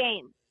end of the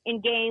game in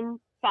Game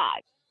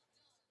 5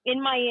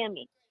 in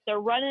Miami, they're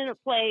running a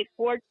play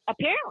for.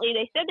 Apparently,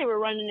 they said they were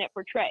running it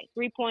for Trey.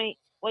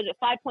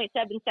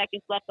 5.7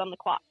 seconds left on the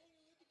clock.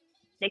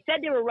 They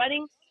said they were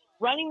running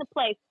the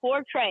play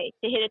for Trey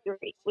to hit a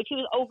three, which he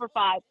was 0 for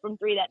 5 from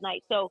 3 that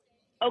night. So,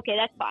 okay,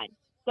 that's fine.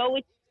 Go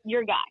with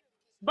your guy.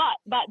 But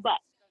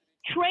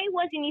Trey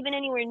wasn't even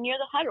anywhere near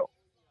the huddle.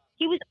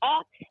 He was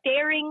off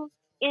staring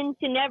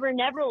into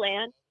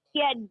Neverland.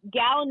 He had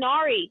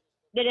Gallinari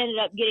that ended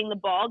up getting the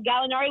ball.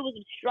 Gallinari was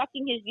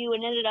obstructing his view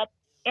and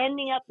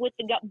ending up with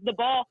the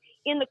ball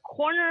in the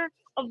corner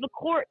of the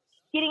court,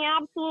 getting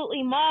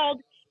absolutely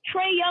mauled.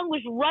 Trey Young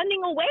was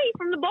running away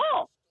from the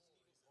ball.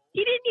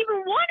 He didn't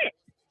even want it.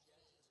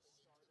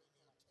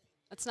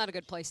 That's not a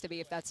good place to be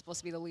if that's supposed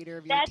to be the leader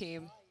of your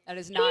team. That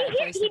is not a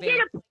place to be.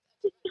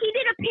 He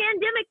did a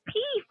pandemic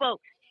pee,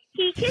 folks.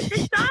 He hit the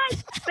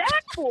side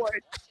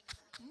backboard.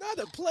 Not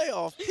a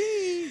playoff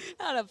P.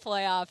 Not a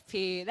playoff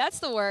P. That's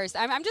the worst.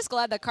 I'm just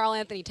glad that Karl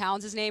Anthony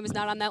Towns' name is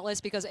not on that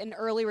list because in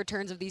early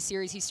returns of these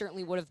series, he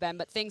certainly would have been,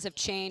 but things have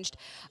changed.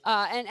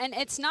 And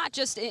it's not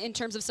just in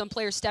terms of some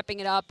players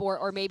stepping it up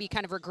or maybe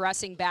kind of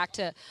regressing back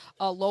to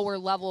a lower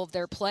level of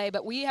their play,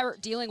 but we are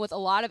dealing with a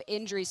lot of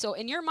injuries. So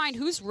in your mind,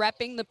 who's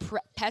repping the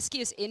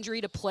peskiest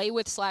injury to play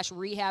with /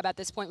 rehab at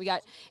this point? We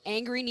got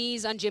angry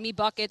knees on Jimmy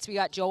Buckets. We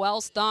got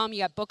Joel's thumb.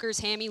 You got Booker's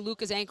hammy,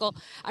 Luka's ankle.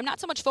 I'm not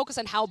so much focused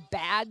on how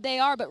bad they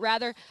are, but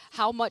rather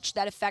how much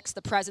that affects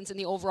the presence and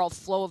the overall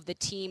flow of the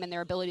team and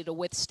their ability to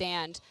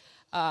withstand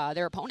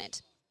their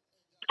opponent.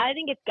 I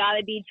think it's got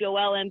to be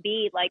Joel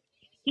Embiid.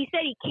 He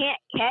said he can't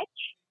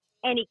catch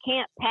and he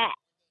can't pass.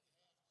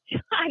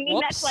 I mean,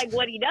 Whoops. That's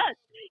what he does.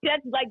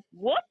 That's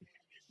whoops.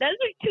 Those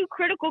are two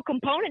critical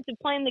components of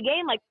playing the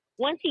game.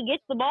 Once he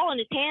gets the ball in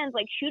his hands,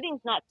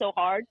 shooting's not so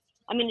hard.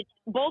 I mean, it's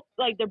both,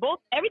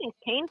 everything's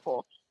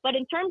painful. But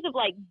in terms of,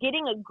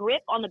 getting a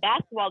grip on the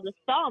basketball, the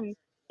thumb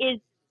is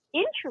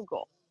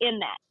integral in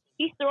that.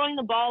 He's throwing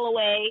the ball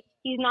away.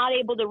 He's not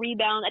able to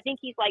rebound. I think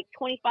he's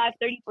 25,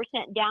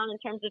 30% down in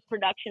terms of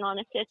production on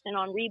assists and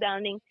on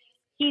rebounding.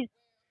 He's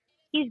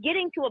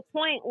getting to a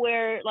point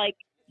where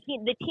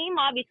the team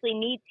obviously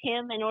needs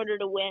him in order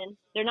to win.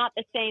 They're not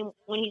the same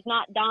when he's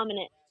not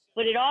dominant.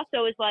 But it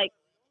also is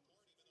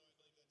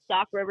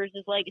Doc Rivers'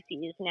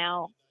 legacy is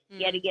now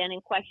yet again in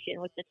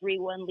question with the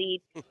 3-0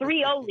 lead,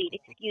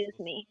 excuse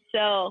me.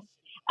 So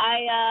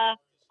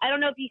I don't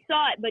know if you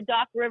saw it, but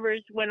Doc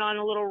Rivers went on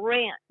a little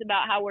rant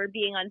about how we're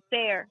being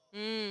unfair.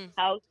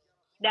 How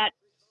that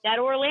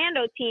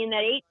Orlando team,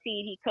 that 8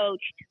 seed he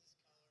coached,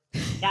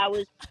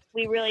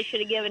 we really should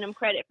have given him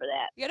credit for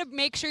that. You got to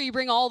make sure you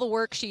bring all the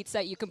worksheets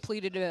that you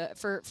completed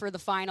for the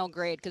final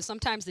grade, because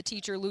sometimes the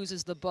teacher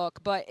loses the book.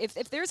 But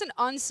if there's an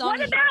unsung...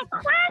 What about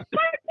class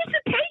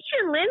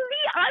participation, Lindsay?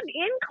 I'm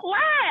in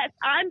class.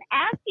 I'm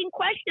asking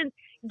questions.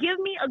 Give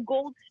me a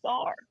gold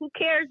star. Who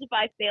cares if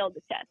I failed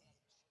the test?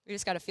 We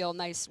just got to feel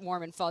nice,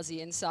 warm, and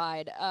fuzzy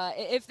inside.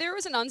 If there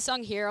was an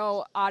unsung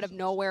hero out of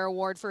nowhere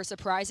award for a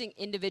surprising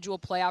individual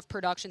playoff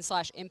production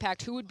 /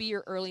 impact, who would be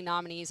your early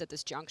nominees at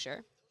this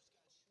juncture?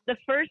 The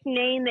first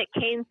name that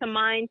came to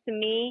mind to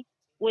me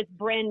was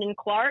Brandon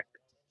Clark.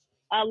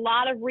 A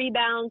lot of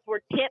rebounds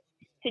were tipped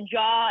to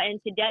Ja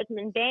and to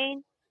Desmond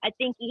Bane. I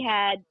think he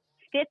had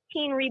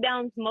 15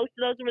 rebounds. Most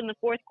of those were in the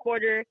fourth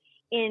quarter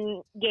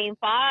in Game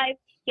 5.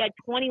 He had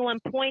 21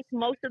 points.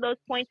 Most of those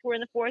points were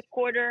in the fourth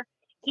quarter.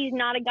 He's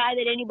not a guy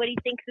that anybody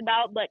thinks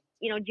about, but,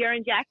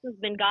 Jaren Jackson's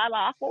been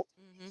god-awful.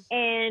 Mm-hmm.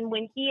 And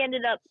when he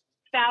ended up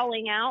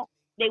fouling out,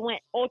 they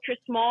went ultra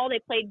small. They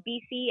played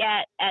BC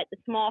at the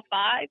small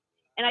 5.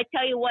 And I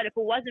tell you what, if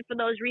it wasn't for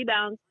those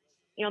rebounds,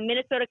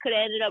 Minnesota could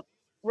have ended up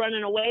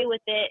running away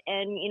with it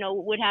and,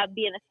 would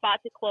be in a spot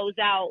to close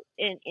out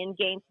in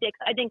Game 6.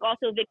 I think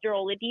also Victor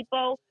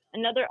Oladipo,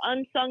 another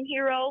unsung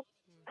hero,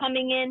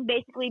 coming in,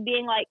 basically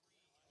being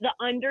the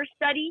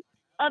understudy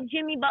of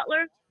Jimmy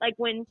Butler.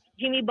 When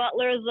Jimmy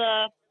Butler,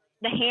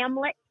 the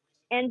Hamlet,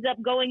 ends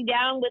up going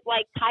down with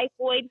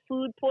typhoid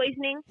food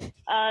poisoning,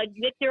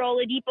 Victor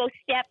Oladipo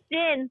steps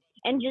in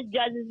and just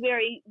does his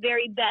very,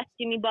 very best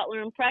Jimmy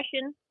Butler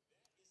impression.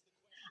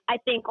 I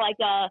think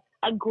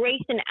a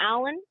Grayson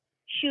Allen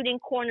shooting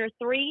corner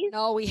threes.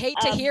 No, we hate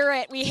to hear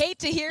it. We hate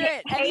to hear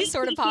it. Any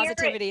sort of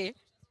positivity.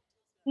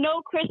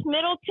 No Chris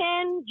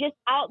Middleton, just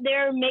out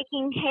there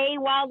making hay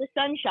while the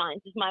sun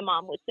shines, as my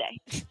mom would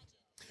say.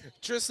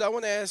 Trista, I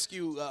want to ask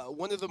you,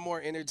 one of the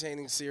more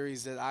entertaining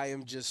series that I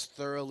am just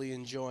thoroughly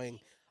enjoying,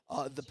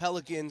 the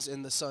Pelicans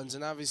and the Suns.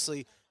 And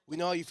obviously, we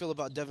know how you feel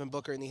about Devin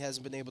Booker, and he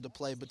hasn't been able to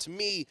play. But to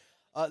me,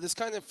 this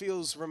kind of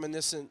feels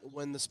reminiscent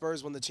when the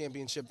Spurs won the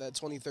championship that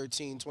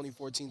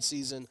 2013-2014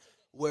 season,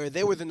 where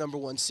they were the number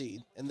 1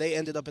 seed. And they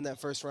ended up in that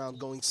first round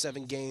going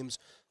 7 games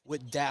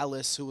with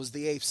Dallas, who was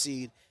the 8th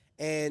seed.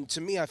 And to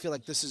me, I feel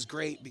like this is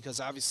great because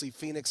obviously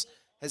Phoenix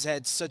has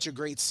had such a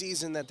great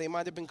season that they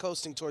might have been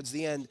coasting towards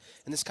the end.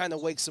 And this kind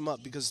of wakes them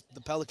up because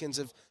the Pelicans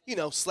have,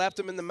 slapped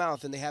them in the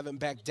mouth and they haven't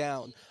backed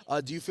down.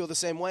 Do you feel the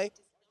same way?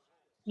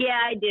 Yeah,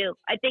 I do.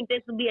 I think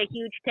this will be a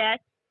huge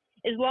test.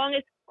 As long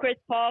as Chris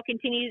Paul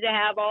continues to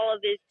have all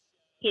of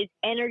his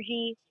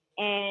energy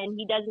and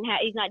he's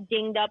not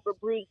dinged up or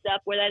bruised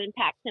up where that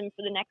impacts him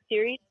for the next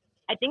series,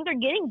 I think they're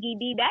getting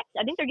DB back.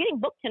 I think they're getting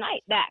Book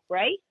tonight back,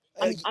 right?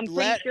 I'm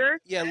pretty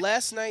sure. Yeah,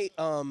 last night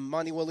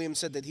Monty Williams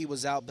said that he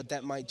was out, but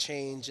that might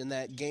change, and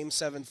that Game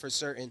 7 for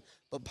certain,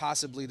 but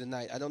possibly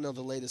tonight. I don't know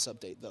the latest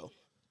update, though.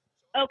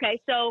 Okay,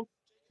 so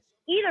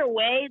either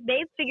way,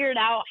 they've figured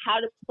out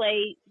how to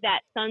play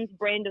that Suns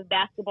brand of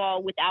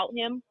basketball without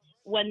him.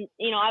 When,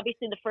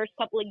 obviously the first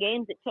couple of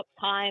games, it took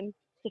time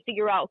to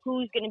figure out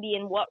who's going to be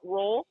in what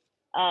role.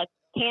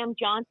 Cam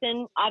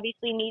Johnson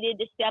obviously needed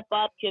to step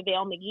up.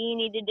 JaVale McGee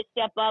needed to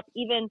step up.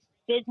 Even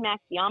Bismack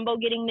Biyombo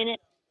getting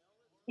minutes.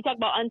 You talk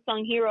about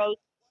unsung heroes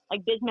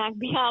like Bismack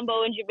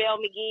Biyombo and JaVale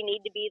McGee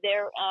need to be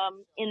there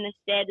in the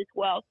stead as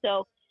well.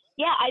 So,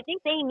 yeah, I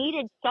think they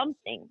needed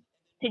something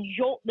to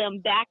jolt them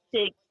back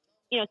to,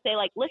 say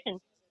like, listen,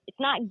 it's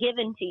not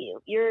given to you.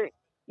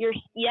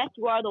 Yes,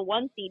 you are the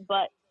 1 seed,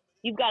 but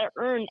you've got to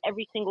earn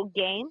every single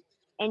game,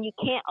 and you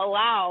can't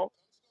allow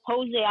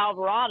Jose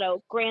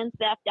Alvarado, Grand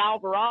Theft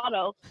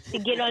Alvarado, to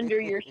get under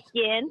your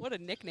skin. What a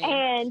nickname!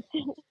 And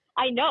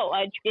I know,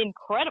 it's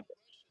incredible.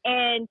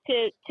 And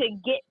to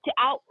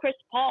out Chris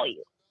Paul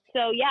you.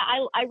 So yeah,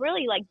 I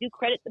really do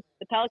credit the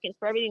Pelicans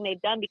for everything they've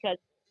done because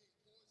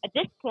at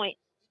this point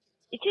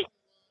it's just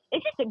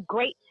a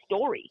great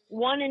story.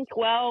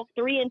 1-12,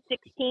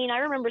 3-16. I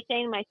remember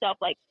saying to myself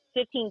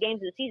 15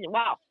 games of the season,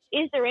 wow,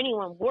 is there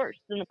anyone worse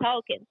than the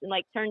Pelicans? And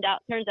turns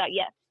out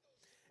yes.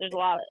 There's a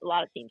lot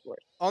of teams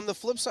worse. On the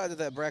flip side of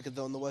that bracket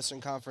though, in the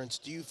Western Conference,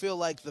 do you feel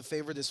like the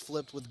favorite is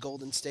flipped with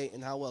Golden State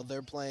and how well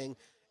they're playing?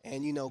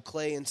 And,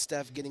 Clay and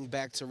Steph getting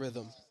back to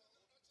rhythm?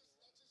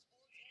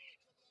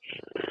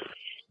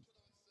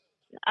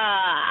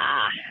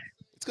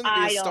 It's going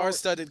to be a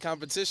star-studded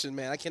competition,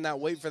 man. I cannot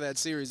wait for that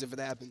series if it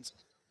happens.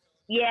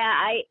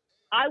 Yeah,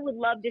 I would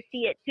love to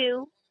see it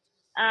too.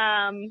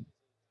 I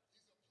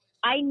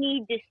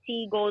need to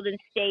see Golden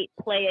State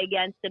play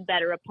against a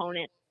better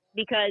opponent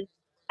because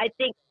I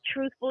think,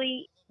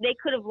 truthfully, they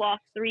could have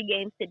lost 3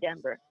 games to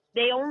Denver.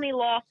 They only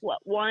lost,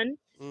 1?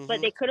 Mm-hmm. But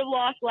they could have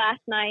lost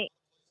last night.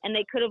 And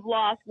they could have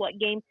lost,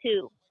 game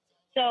 2.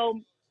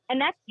 So,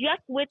 and that's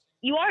just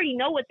you already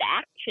know what the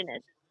action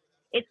is.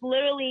 It's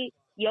literally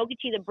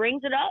Jokic either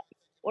brings it up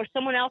or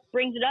someone else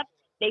brings it up.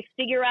 They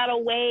figure out a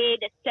way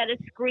to set a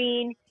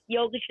screen.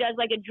 Jokic does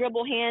a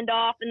dribble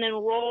handoff and then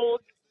rolls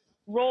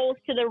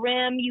to the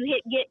rim. You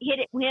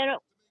hit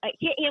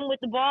him with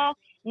the ball.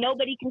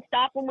 Nobody can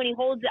stop him when he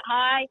holds it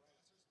high.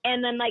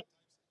 And then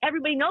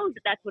everybody knows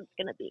that that's what it's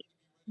going to be.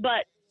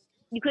 But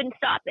you couldn't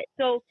stop it.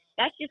 So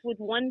that's just with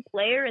one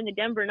player in the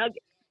Denver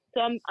Nuggets.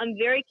 So I'm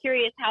very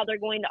curious how they're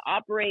going to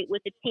operate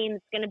with a team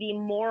that's going to be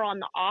more on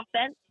the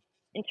offense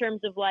in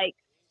terms of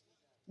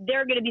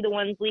they're going to be the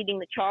ones leading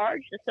the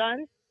charge, the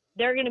Suns.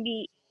 They're going to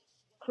be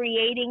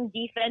creating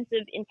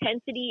defensive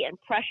intensity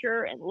and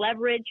pressure and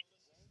leverage,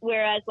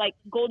 whereas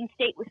Golden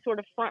State was sort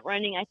of front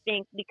running, I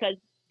think, because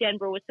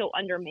Denver was so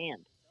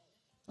undermanned.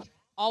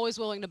 Always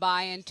willing to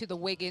buy into the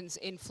Wiggins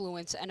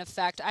influence and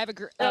effect. I have a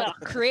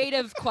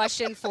creative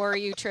question for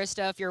you,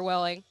 Trista, if you're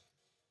willing.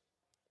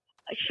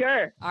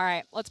 Sure. All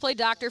right. Let's play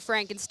Dr.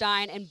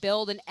 Frankenstein and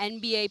build an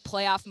NBA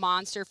playoff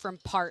monster from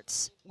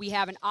parts. We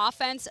have an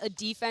offense, a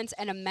defense,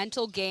 and a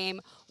mental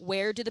game.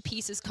 Where do the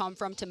pieces come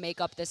from to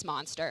make up this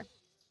monster?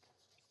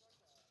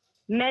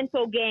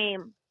 Mental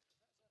game,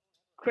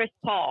 Chris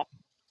Paul.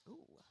 Ooh.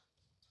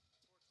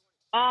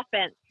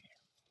 Offense.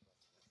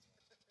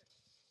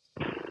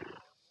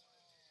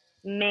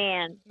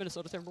 Man.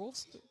 Minnesota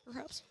Timberwolves,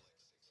 perhaps?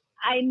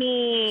 I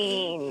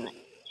mean,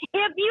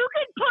 if you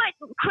could put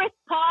Chris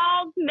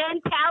Paul's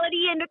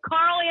mentality into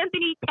Karl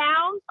Anthony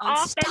Towns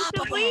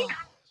offensively,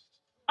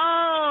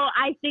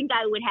 I think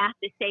I would have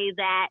to say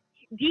that.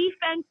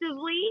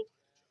 Defensively,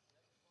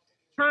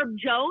 Herb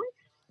Jones.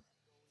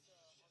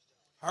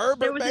 Herbert,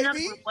 there was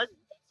baby.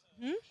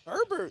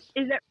 Herbert.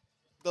 Is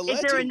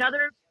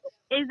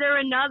there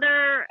another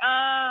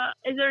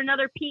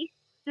piece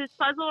to this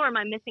puzzle, or am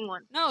I missing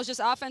one? No, it's just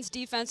offense,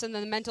 defense, and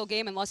then the mental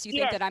game, unless you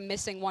think that I'm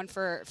missing one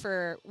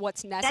for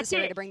what's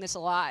necessary to bring this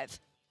alive.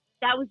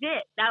 That was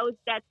it.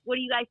 That's what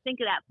do you guys think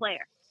of that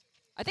player?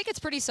 I think it's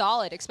pretty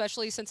solid,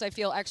 especially since I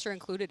feel extra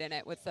included in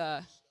it with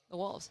the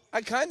Wolves.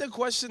 I kind of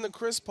question the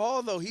Chris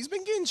Paul, though. He's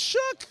been getting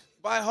shook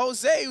by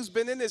Jose, who's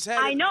been in his head.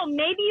 I know.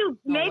 Maybe you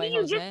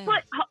just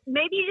put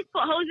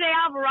Jose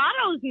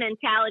Alvarado's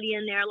mentality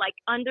in there, like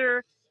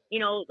under,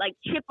 like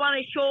chip on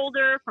his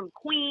shoulder from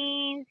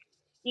Queens.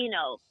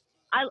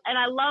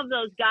 I love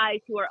those guys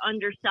who are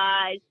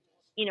undersized.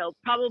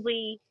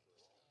 Probably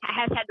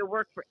has had to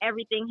work for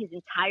everything his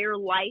entire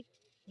life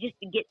just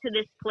to get to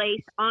this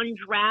place,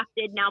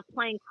 undrafted, now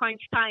playing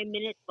crunch time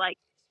minutes. Like,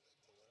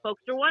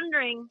 folks are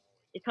wondering,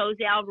 is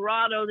Jose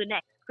Alvarado the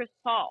next Chris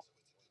Paul?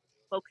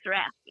 Folks are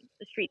asking.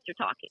 The streets are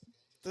talking.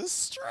 The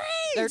streets!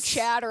 They're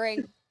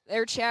chattering.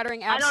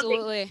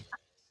 Absolutely.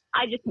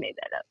 I just made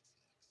that up.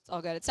 It's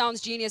all good. It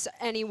sounds genius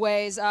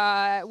anyways.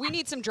 We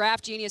need some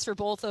draft genius for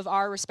both of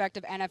our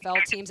respective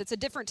NFL teams. It's a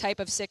different type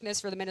of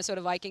sickness for the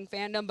Minnesota Viking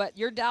fandom, but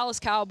your Dallas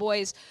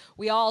Cowboys,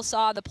 we all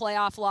saw the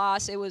playoff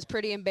loss. It was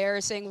pretty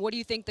embarrassing. What do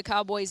you think the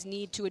Cowboys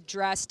need to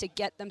address to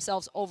get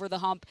themselves over the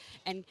hump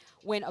and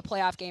win a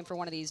playoff game for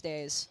one of these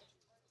days?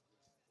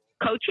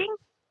 Coaching?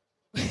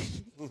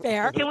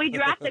 Fair. Can we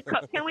draft a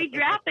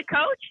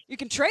coach? You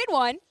can trade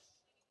one.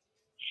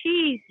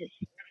 Jesus.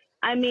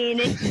 I mean,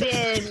 it's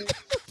been...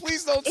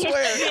 Please don't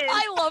swear.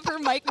 I love her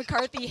Mike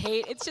McCarthy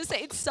hate. It's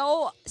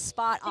so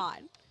spot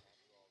on.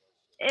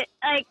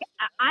 I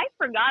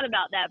forgot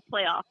about that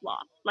playoff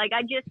loss. Like,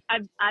 I've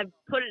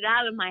put it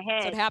out of my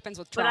head. So it happens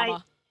with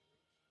trauma.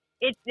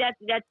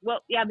 That's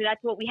what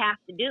we have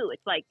to do.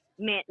 It's like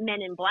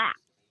men in black.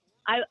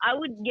 I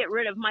would get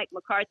rid of Mike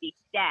McCarthy's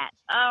stats.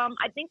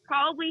 I think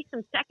probably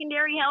some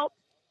secondary help,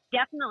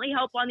 definitely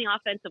help on the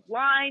offensive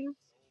line.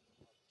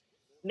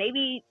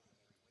 Maybe,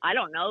 I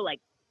don't know, like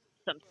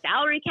some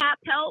salary cap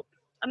help.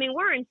 I mean,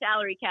 we're in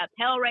salary cap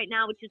hell right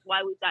now, which is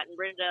why we've gotten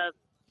rid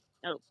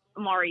of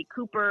Amari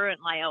Cooper and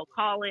Lyle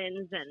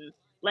Collins and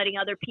letting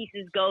other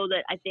pieces go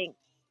that I think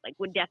like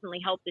would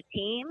definitely help the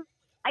team.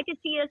 I could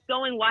see us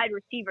going wide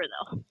receiver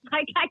though.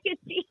 Like I could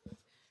see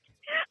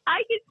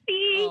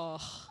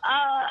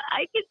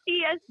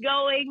us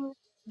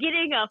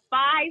getting a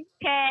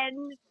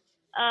 5'10"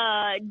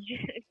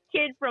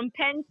 kid from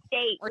Penn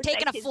State. We're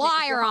taking a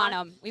flyer on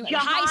him. We went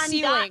high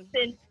ceiling.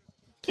 Dotson,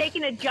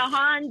 taking a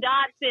Jahan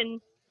Dotson,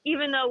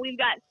 even though we've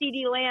got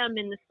CeeDee Lamb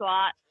in the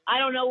slot. I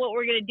don't know what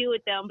we're going to do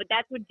with them, but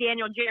that's what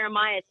Daniel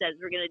Jeremiah says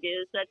we're going to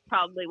do, so that's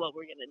probably what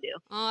we're going to do.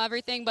 Oh,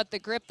 everything but the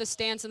grip, the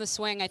stance, and the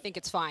swing, I think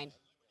it's fine.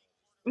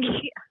 Yeah.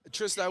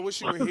 Tristan, I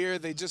wish you were here.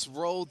 They just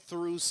rolled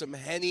through some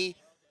Henny.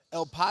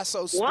 El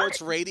Paso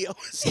Sports Radio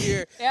is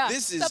here. Yeah.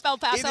 This is What's up, El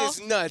Paso? It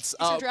is nuts.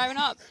 Thanks for driving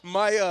up.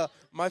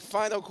 My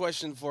final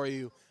question for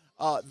you.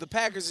 The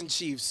Packers and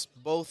Chiefs,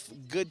 both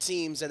good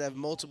teams that have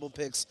multiple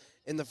picks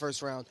in the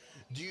first round.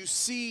 Do you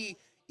see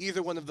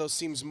either one of those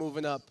teams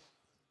moving up?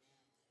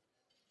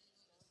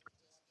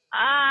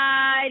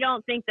 I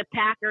don't think the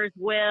Packers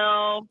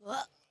will.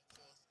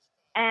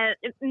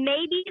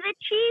 Maybe the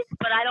Chiefs,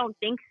 but I don't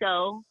think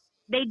so.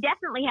 They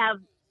definitely have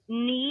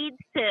needs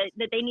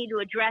that they need to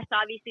address.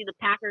 Obviously, the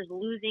Packers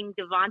losing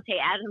Devontae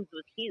Adams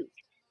was huge.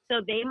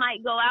 So they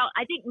might go out.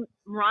 I think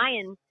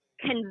Ryan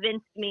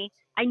convinced me.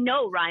 I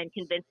know Ryan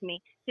convinced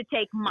me to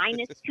take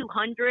minus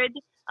 200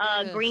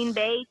 Green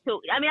Bay.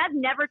 I mean, I've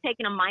never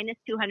taken a minus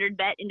 200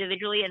 bet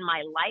individually in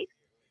my life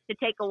to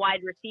take a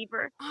wide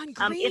receiver. On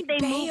Green if they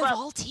Bay move of up,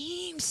 all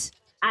teams.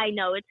 I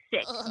know it's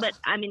sick, but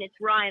I mean, it's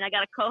Ryan. I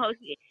got a co-host.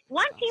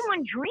 One team,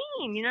 one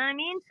dream. You know what I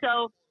mean?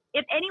 So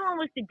if anyone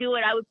was to do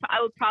it, I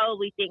would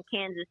probably think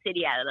Kansas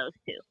City out of those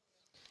two.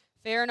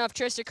 Fair enough.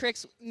 Trista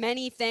Cricks,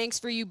 many thanks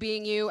for you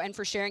being you and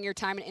for sharing your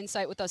time and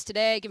insight with us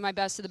today. Give my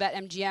best to the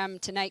BetMGM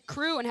Tonight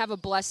crew and have a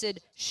blessed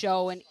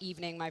show and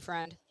evening, my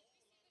friend.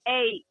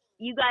 Hey,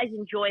 you guys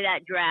enjoy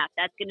that draft.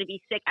 That's going to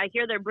be sick. I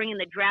hear they're bringing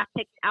the draft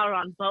picks out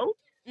on boats.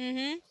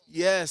 Mm-hmm.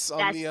 Yes, on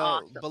That's the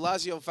awesome.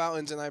 Bellagio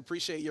fountains, and I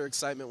appreciate your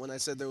excitement when I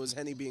said there was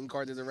Henny being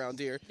carted around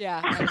here.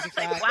 Yeah, that was a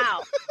fact.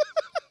 Wow.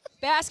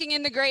 Basking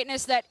in the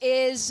greatness that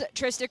is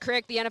Trista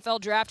Crick, the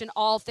NFL Draft, and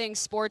all things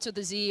sports with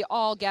a Z.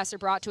 All guests are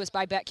brought to us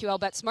by BetQL.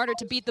 Bet smarter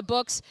to beat the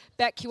books.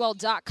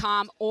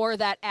 BetQL.com or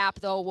that app,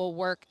 though, will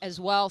work as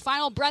well.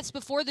 Final breaths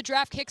before the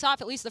draft kicks off,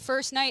 at least the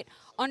first night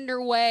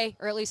underway,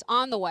 or at least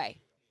on the way.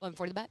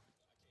 11:40 the bet.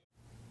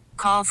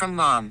 Call from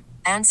mom.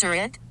 Answer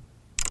it.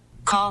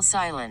 Call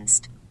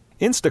silenced.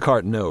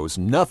 Instacart knows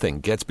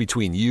nothing gets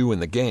between you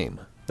and the game.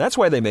 That's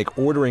why they make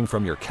ordering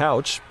from your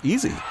couch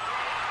easy.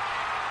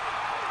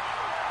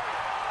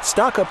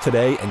 Stock up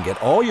today and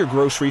get all your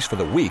groceries for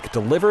the week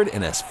delivered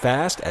in as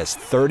fast as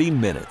 30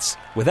 minutes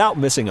without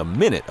missing a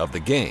minute of the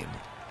game.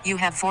 You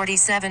have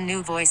 47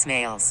 new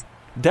voicemails.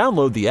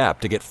 Download the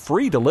app to get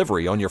free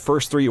delivery on your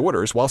first 3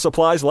 orders while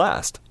supplies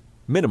last.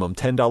 Minimum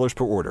 $10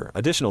 per order.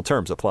 Additional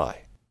terms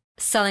apply.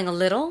 Selling a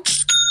little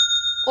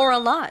or a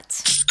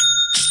lot?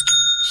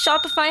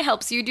 Shopify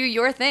helps you do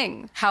your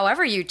thing,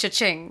 however you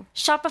cha-ching.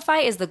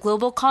 Shopify is the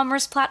global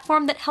commerce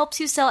platform that helps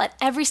you sell at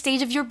every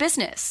stage of your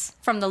business.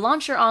 From the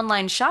launch your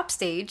online shop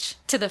stage,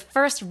 to the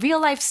first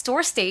real-life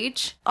store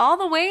stage, all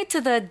the way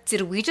to the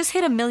did we just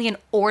hit 1 million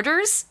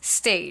orders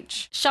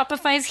stage.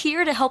 Shopify's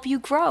here to help you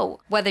grow.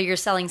 Whether you're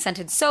selling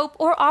scented soap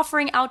or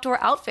offering outdoor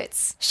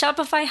outfits,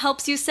 Shopify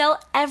helps you sell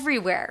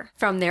everywhere.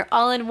 From their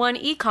all-in-one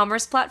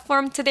e-commerce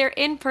platform to their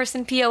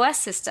in-person POS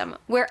system,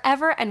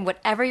 wherever and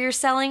whatever you're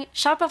selling,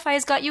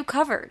 Shopify's got you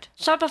covered.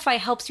 Shopify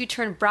helps you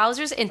turn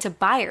browsers into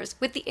buyers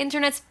with the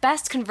internet's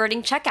best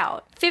converting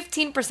checkout.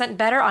 15%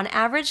 better on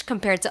average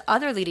compared to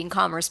other leading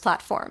commerce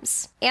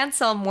platforms. And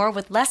sell more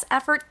with less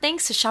effort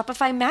thanks to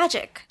Shopify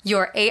Magic,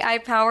 your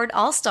AI-powered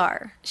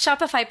all-star.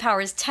 Shopify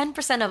powers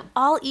 10% of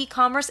all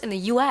e-commerce in the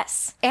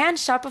U.S. And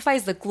Shopify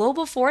is the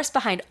global force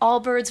behind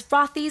Allbirds,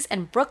 Rothy's,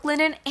 and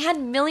Brooklinen,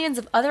 and millions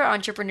of other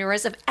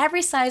entrepreneurs of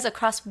every size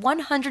across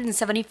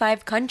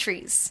 175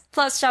 countries.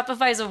 Plus,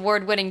 Shopify's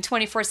award-winning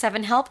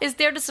 24/7 help is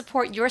there to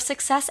support your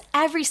success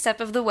every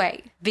step of the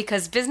way.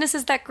 Because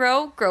businesses that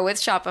grow with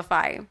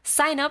Shopify.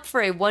 Sign up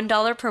for a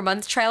 $1 per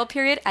month trial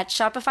period at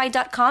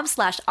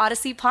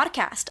shopify.com/Odyssey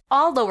Podcast,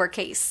 all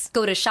lowercase.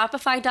 Go to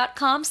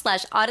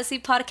shopify.com/Odyssey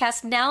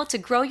Podcast now to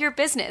grow your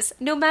business,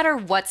 no matter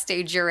what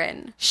stage you're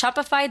in.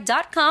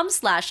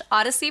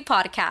 Shopify.com/Odyssey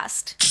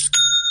Podcast.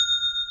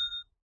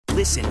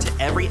 Listen to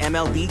every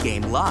MLB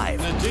game live.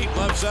 In the deep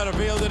left center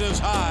field, it is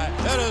high,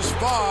 it is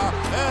far,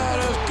 it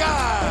is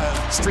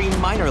gone. Stream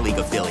minor league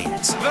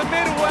affiliates. The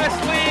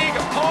Midwest League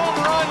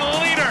home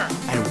run leader.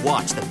 And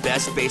watch the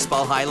best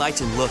baseball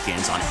highlights and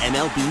look-ins on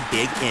MLB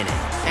Big Inning.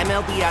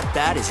 MLB At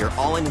Bat is your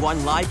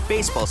all-in-one live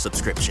baseball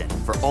subscription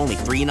for only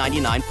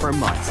 $3.99 per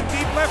month.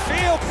 Deep left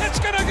field, it's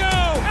gonna go.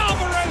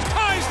 Alvarez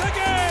ties the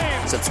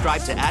game.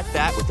 Subscribe to At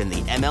Bat within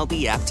the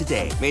MLB app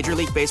today. Major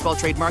League Baseball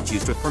trademarks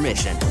used with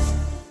permission.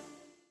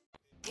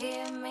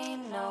 Hear me,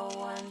 no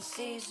one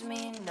sees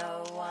me,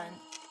 no one.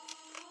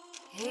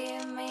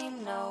 Hear me,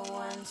 no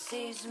one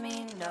sees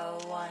me, no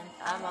one.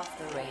 I'm off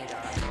the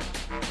radar.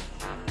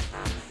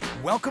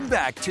 Welcome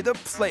back to the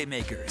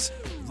Playmakers,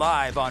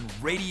 live on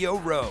Radio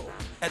Row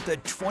at the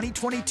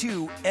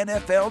 2022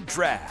 NFL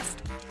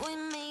Draft.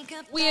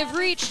 We have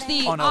reached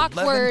the on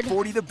awkward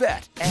 1140 The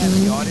Bet and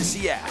the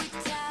Odyssey app.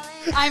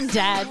 I'm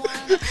dead.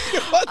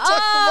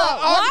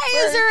 Why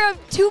is there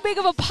too big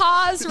of a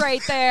pause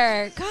right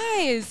there?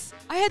 Guys,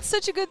 I had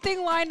such a good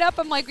thing lined up.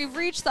 I'm like, we've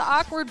reached the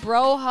awkward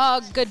bro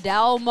hug,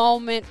 Goodell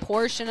moment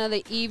portion of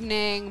the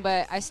evening,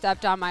 but I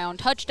stepped on my own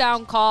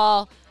touchdown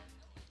call.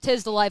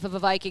 'Tis the life of a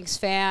Vikings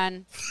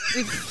fan.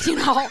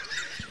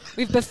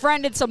 We've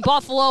befriended some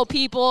Buffalo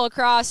people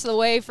across the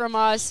way from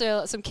us,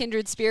 some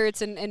kindred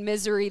spirits and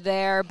misery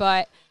there,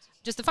 but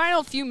just the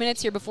final few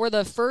minutes here before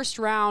the first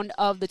round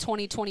of the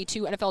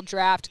 2022 NFL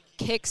Draft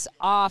kicks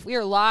off. We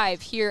are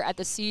live here at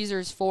the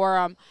Caesars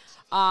Forum.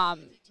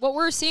 What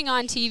we're seeing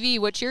on TV,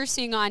 what you're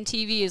seeing on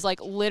TV is like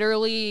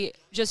literally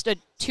just a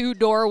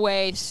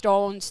 2-doorway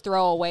stone's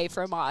throw away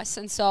from us.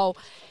 And so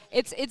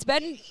it's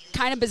been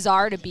kind of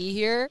bizarre to be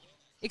here,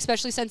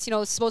 especially since,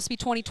 it's supposed to be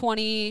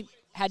 2020,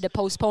 had to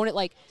postpone it,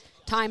 like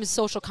time is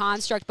social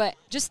construct, but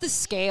just the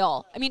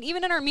scale. I mean,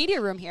 even in our media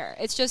room here,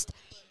 it's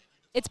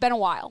been a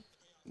while.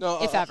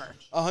 No, if ever.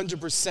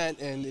 100%,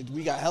 and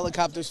we got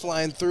helicopters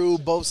flying through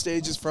both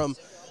stages from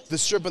the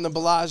Strip and the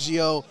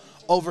Bellagio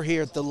over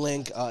here at the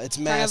Link. It's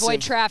massive. Trying to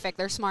avoid traffic.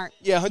 They're smart.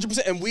 Yeah,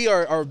 100%. And we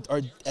are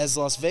as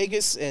Las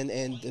Vegas and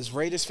as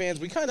Raiders fans,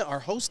 we kind of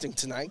are hosting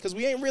tonight because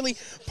we ain't really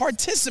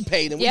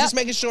participating. We're just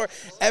making sure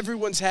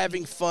everyone's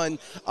having fun.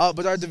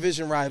 But our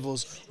division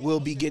rivals will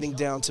be getting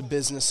down to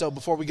business. So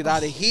before we get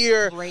out of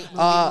here,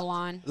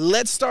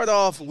 let's start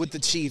off with the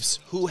Chiefs,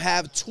 who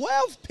have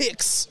 12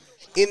 picks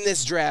in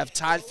this draft,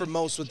 tied for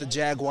most with the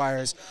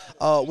Jaguars.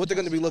 What they're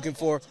going to be looking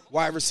for,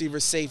 wide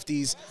receivers,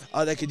 safeties.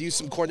 They could use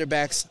some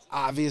cornerbacks.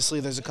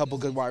 Obviously, there's a couple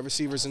good wide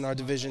receivers in our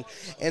division,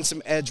 and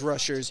some edge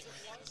rushers.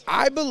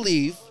 I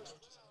believe,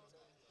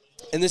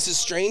 and this is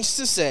strange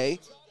to say,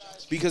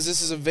 because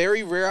this is a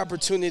very rare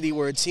opportunity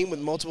where a team with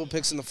multiple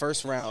picks in the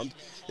first round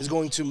is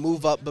going to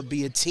move up but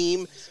be a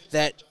team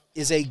that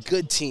is a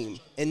good team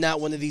and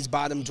not one of these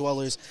bottom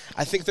dwellers.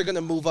 I think they're going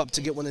to move up to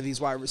get one of these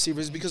wide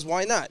receivers because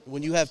why not?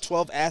 When you have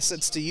 12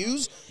 assets to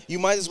use, you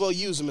might as well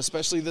use them,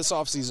 especially this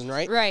offseason,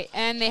 right? Right,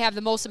 and they have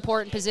the most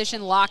important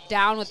position locked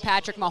down with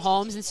Patrick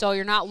Mahomes, and so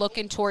you're not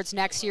looking towards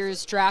next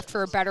year's draft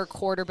for a better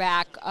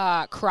quarterback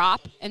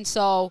crop, and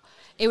so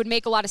it would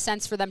make a lot of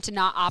sense for them to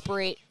not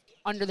operate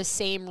under the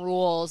same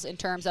rules in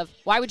terms of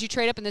why would you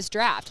trade up in this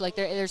draft? Like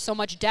there's so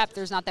much depth,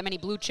 there's not that many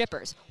blue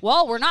chippers.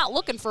 Well, we're not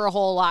looking for a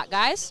whole lot,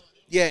 guys.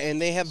 Yeah,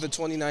 and they have the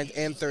 29th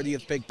and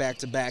 30th pick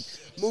back-to-back.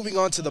 Moving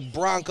on to the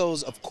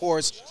Broncos, of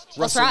course,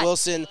 Russell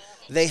Wilson.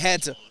 They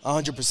had to,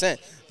 100%,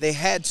 they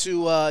had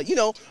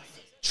to,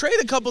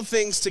 trade a couple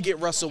things to get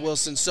Russell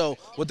Wilson. So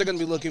what they're going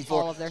to be looking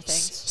for, all of their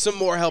things. Some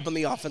more help on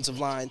the offensive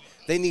line.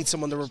 They need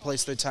someone to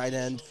replace their tight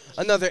end,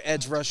 another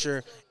edge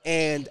rusher,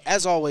 And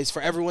as always,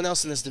 for everyone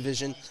else in this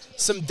division,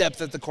 some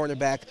depth at the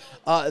cornerback.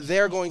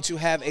 They're going to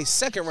have a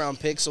second-round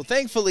pick, so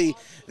thankfully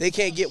they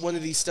can't get one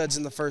of these studs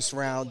in the first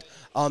round.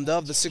 Of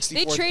the 64th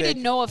They traded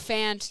pick. Noah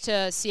Fant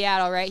to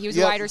Seattle, right? He was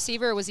a wide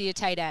receiver, or was he a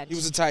tight end? He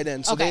was a tight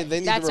end, so okay. they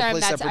need to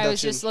replace that production. I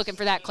was just looking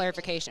for that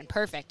clarification.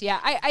 Perfect. Yeah,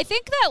 I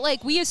think that,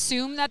 like, we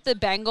assume that the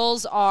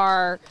Bengals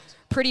are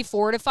pretty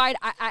fortified.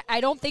 I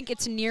don't think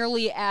it's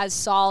nearly as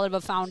solid of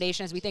a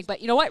foundation as we think.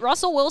 But you know what?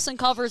 Russell Wilson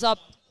covers up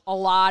a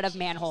lot of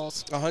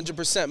manholes.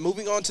 100%.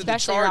 Moving on to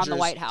especially the Chargers. around the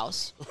White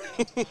House.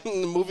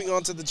 Moving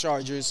on to the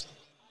Chargers.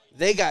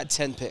 They got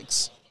 10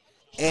 picks.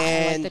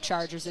 And I like the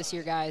Chargers this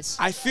year, guys.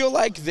 I feel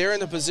like they're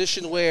in a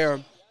position where,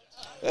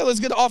 hey, let's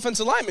get an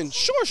offensive lineman.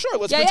 Sure.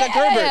 Let's protect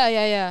Herbert.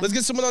 Yeah. Let's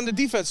get someone on the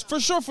defense. For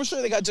sure.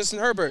 They got Justin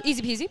Herbert.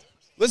 Easy peasy.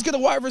 Let's get a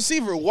wide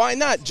receiver. Why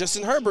not?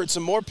 Justin Herbert,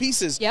 some more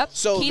pieces. Yep.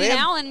 So Keenan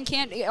Allen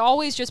can't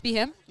always just be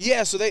him.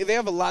 Yeah, so they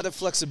have a lot of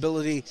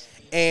flexibility,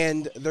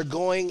 and they're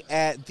going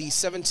at the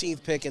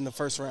 17th pick in the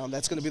first round.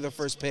 That's going to be their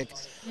first pick.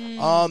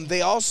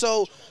 They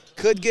also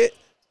could get,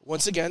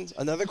 once again,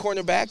 another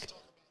cornerback,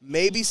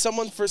 maybe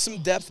someone for some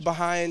depth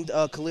behind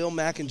Khalil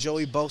Mack and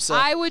Joey Bosa.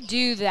 I would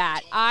do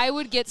that. I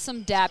would get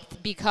some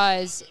depth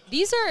because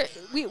these are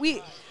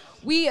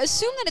we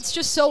assume that it's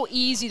just so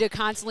easy to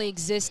constantly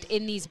exist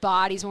in these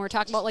bodies when we're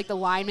talking about like the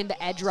linemen,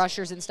 the edge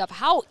rushers and stuff,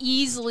 how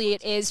easily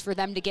it is for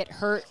them to get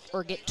hurt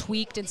or get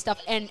tweaked and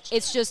stuff. And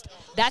it's just,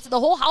 that's the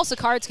whole house of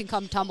cards can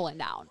come tumbling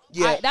down.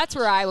 Yeah. That's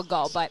where I would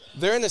go, but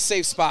they're in a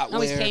safe spot.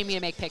 Nobody's paying me to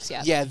make picks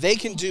yet. Yeah, they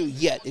can do,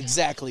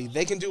 exactly.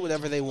 They can do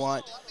whatever they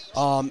want.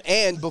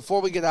 And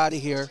before we get out of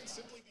here,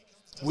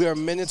 we are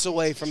minutes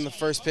away from the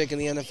first pick in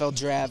the NFL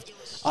draft.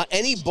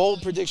 Any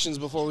bold predictions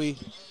before we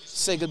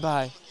say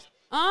goodbye?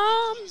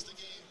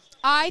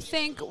 I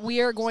think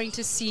we are going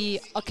to see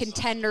a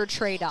contender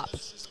trade up.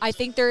 I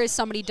think there is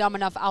somebody dumb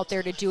enough out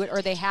there to do it,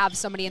 or they have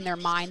somebody in their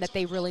mind that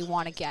they really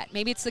want to get.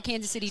 Maybe it's the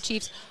Kansas City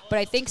Chiefs, but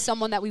I think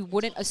someone that we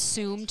wouldn't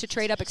assume to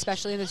trade up,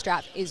 especially in this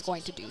draft, is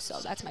going to do so.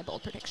 That's my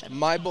bold prediction.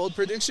 My bold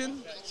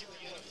prediction?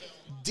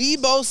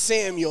 Deebo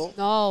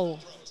Samuel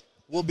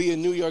will be a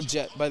New York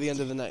Jet by the end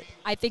of the night.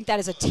 I think that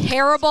is a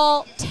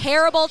terrible,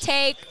 terrible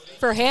take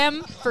for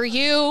him, for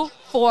you,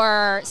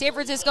 for San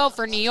Francisco,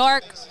 for New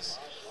York.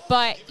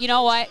 But you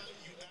know what?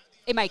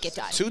 It might get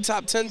done. 2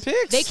 top 10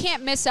 picks. They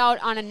can't miss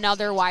out on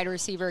another wide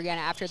receiver again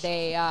after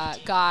they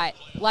got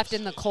left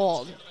in the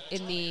cold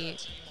in the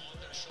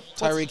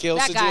Tyreek Hill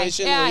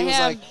situation where he was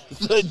like,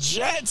 the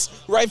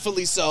Jets,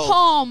 rightfully so.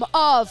 Home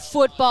of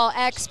football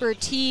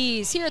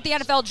expertise here at the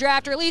NFL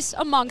Draft, or at least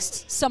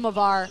amongst some of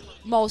our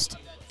most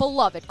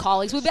beloved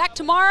colleagues. We'll be back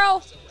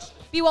tomorrow.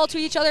 Be well to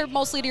each other,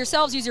 mostly to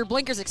yourselves. Use your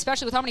blinkers,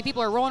 especially with how many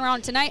people are rolling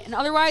around tonight. And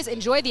otherwise,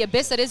 enjoy the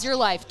abyss that is your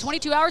life.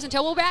 22 hours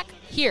until we're back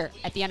here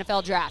at the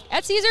NFL Draft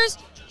at Caesars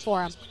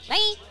Forum.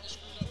 Bye.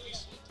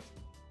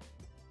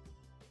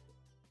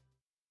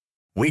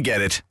 We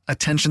get it.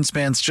 Attention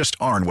spans just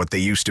aren't what they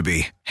used to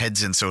be.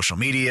 Heads in social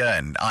media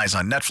and eyes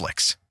on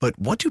Netflix. But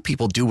what do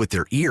people do with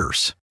their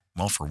ears?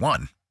 Well, for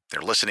one, they're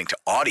listening to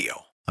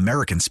audio.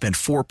 Americans spend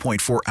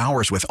 4.4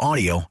 hours with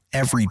audio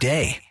every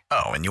day.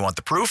 Oh, and you want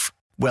the proof?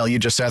 Well, you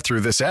just sat through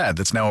this ad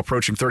that's now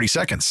approaching 30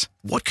 seconds.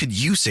 What could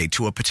you say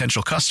to a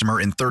potential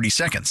customer in 30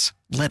 seconds?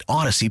 Let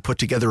Odyssey put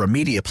together a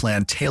media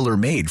plan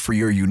tailor-made for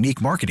your unique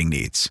marketing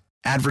needs.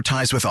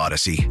 Advertise with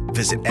Odyssey.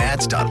 Visit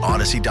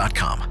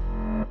ads.odyssey.com.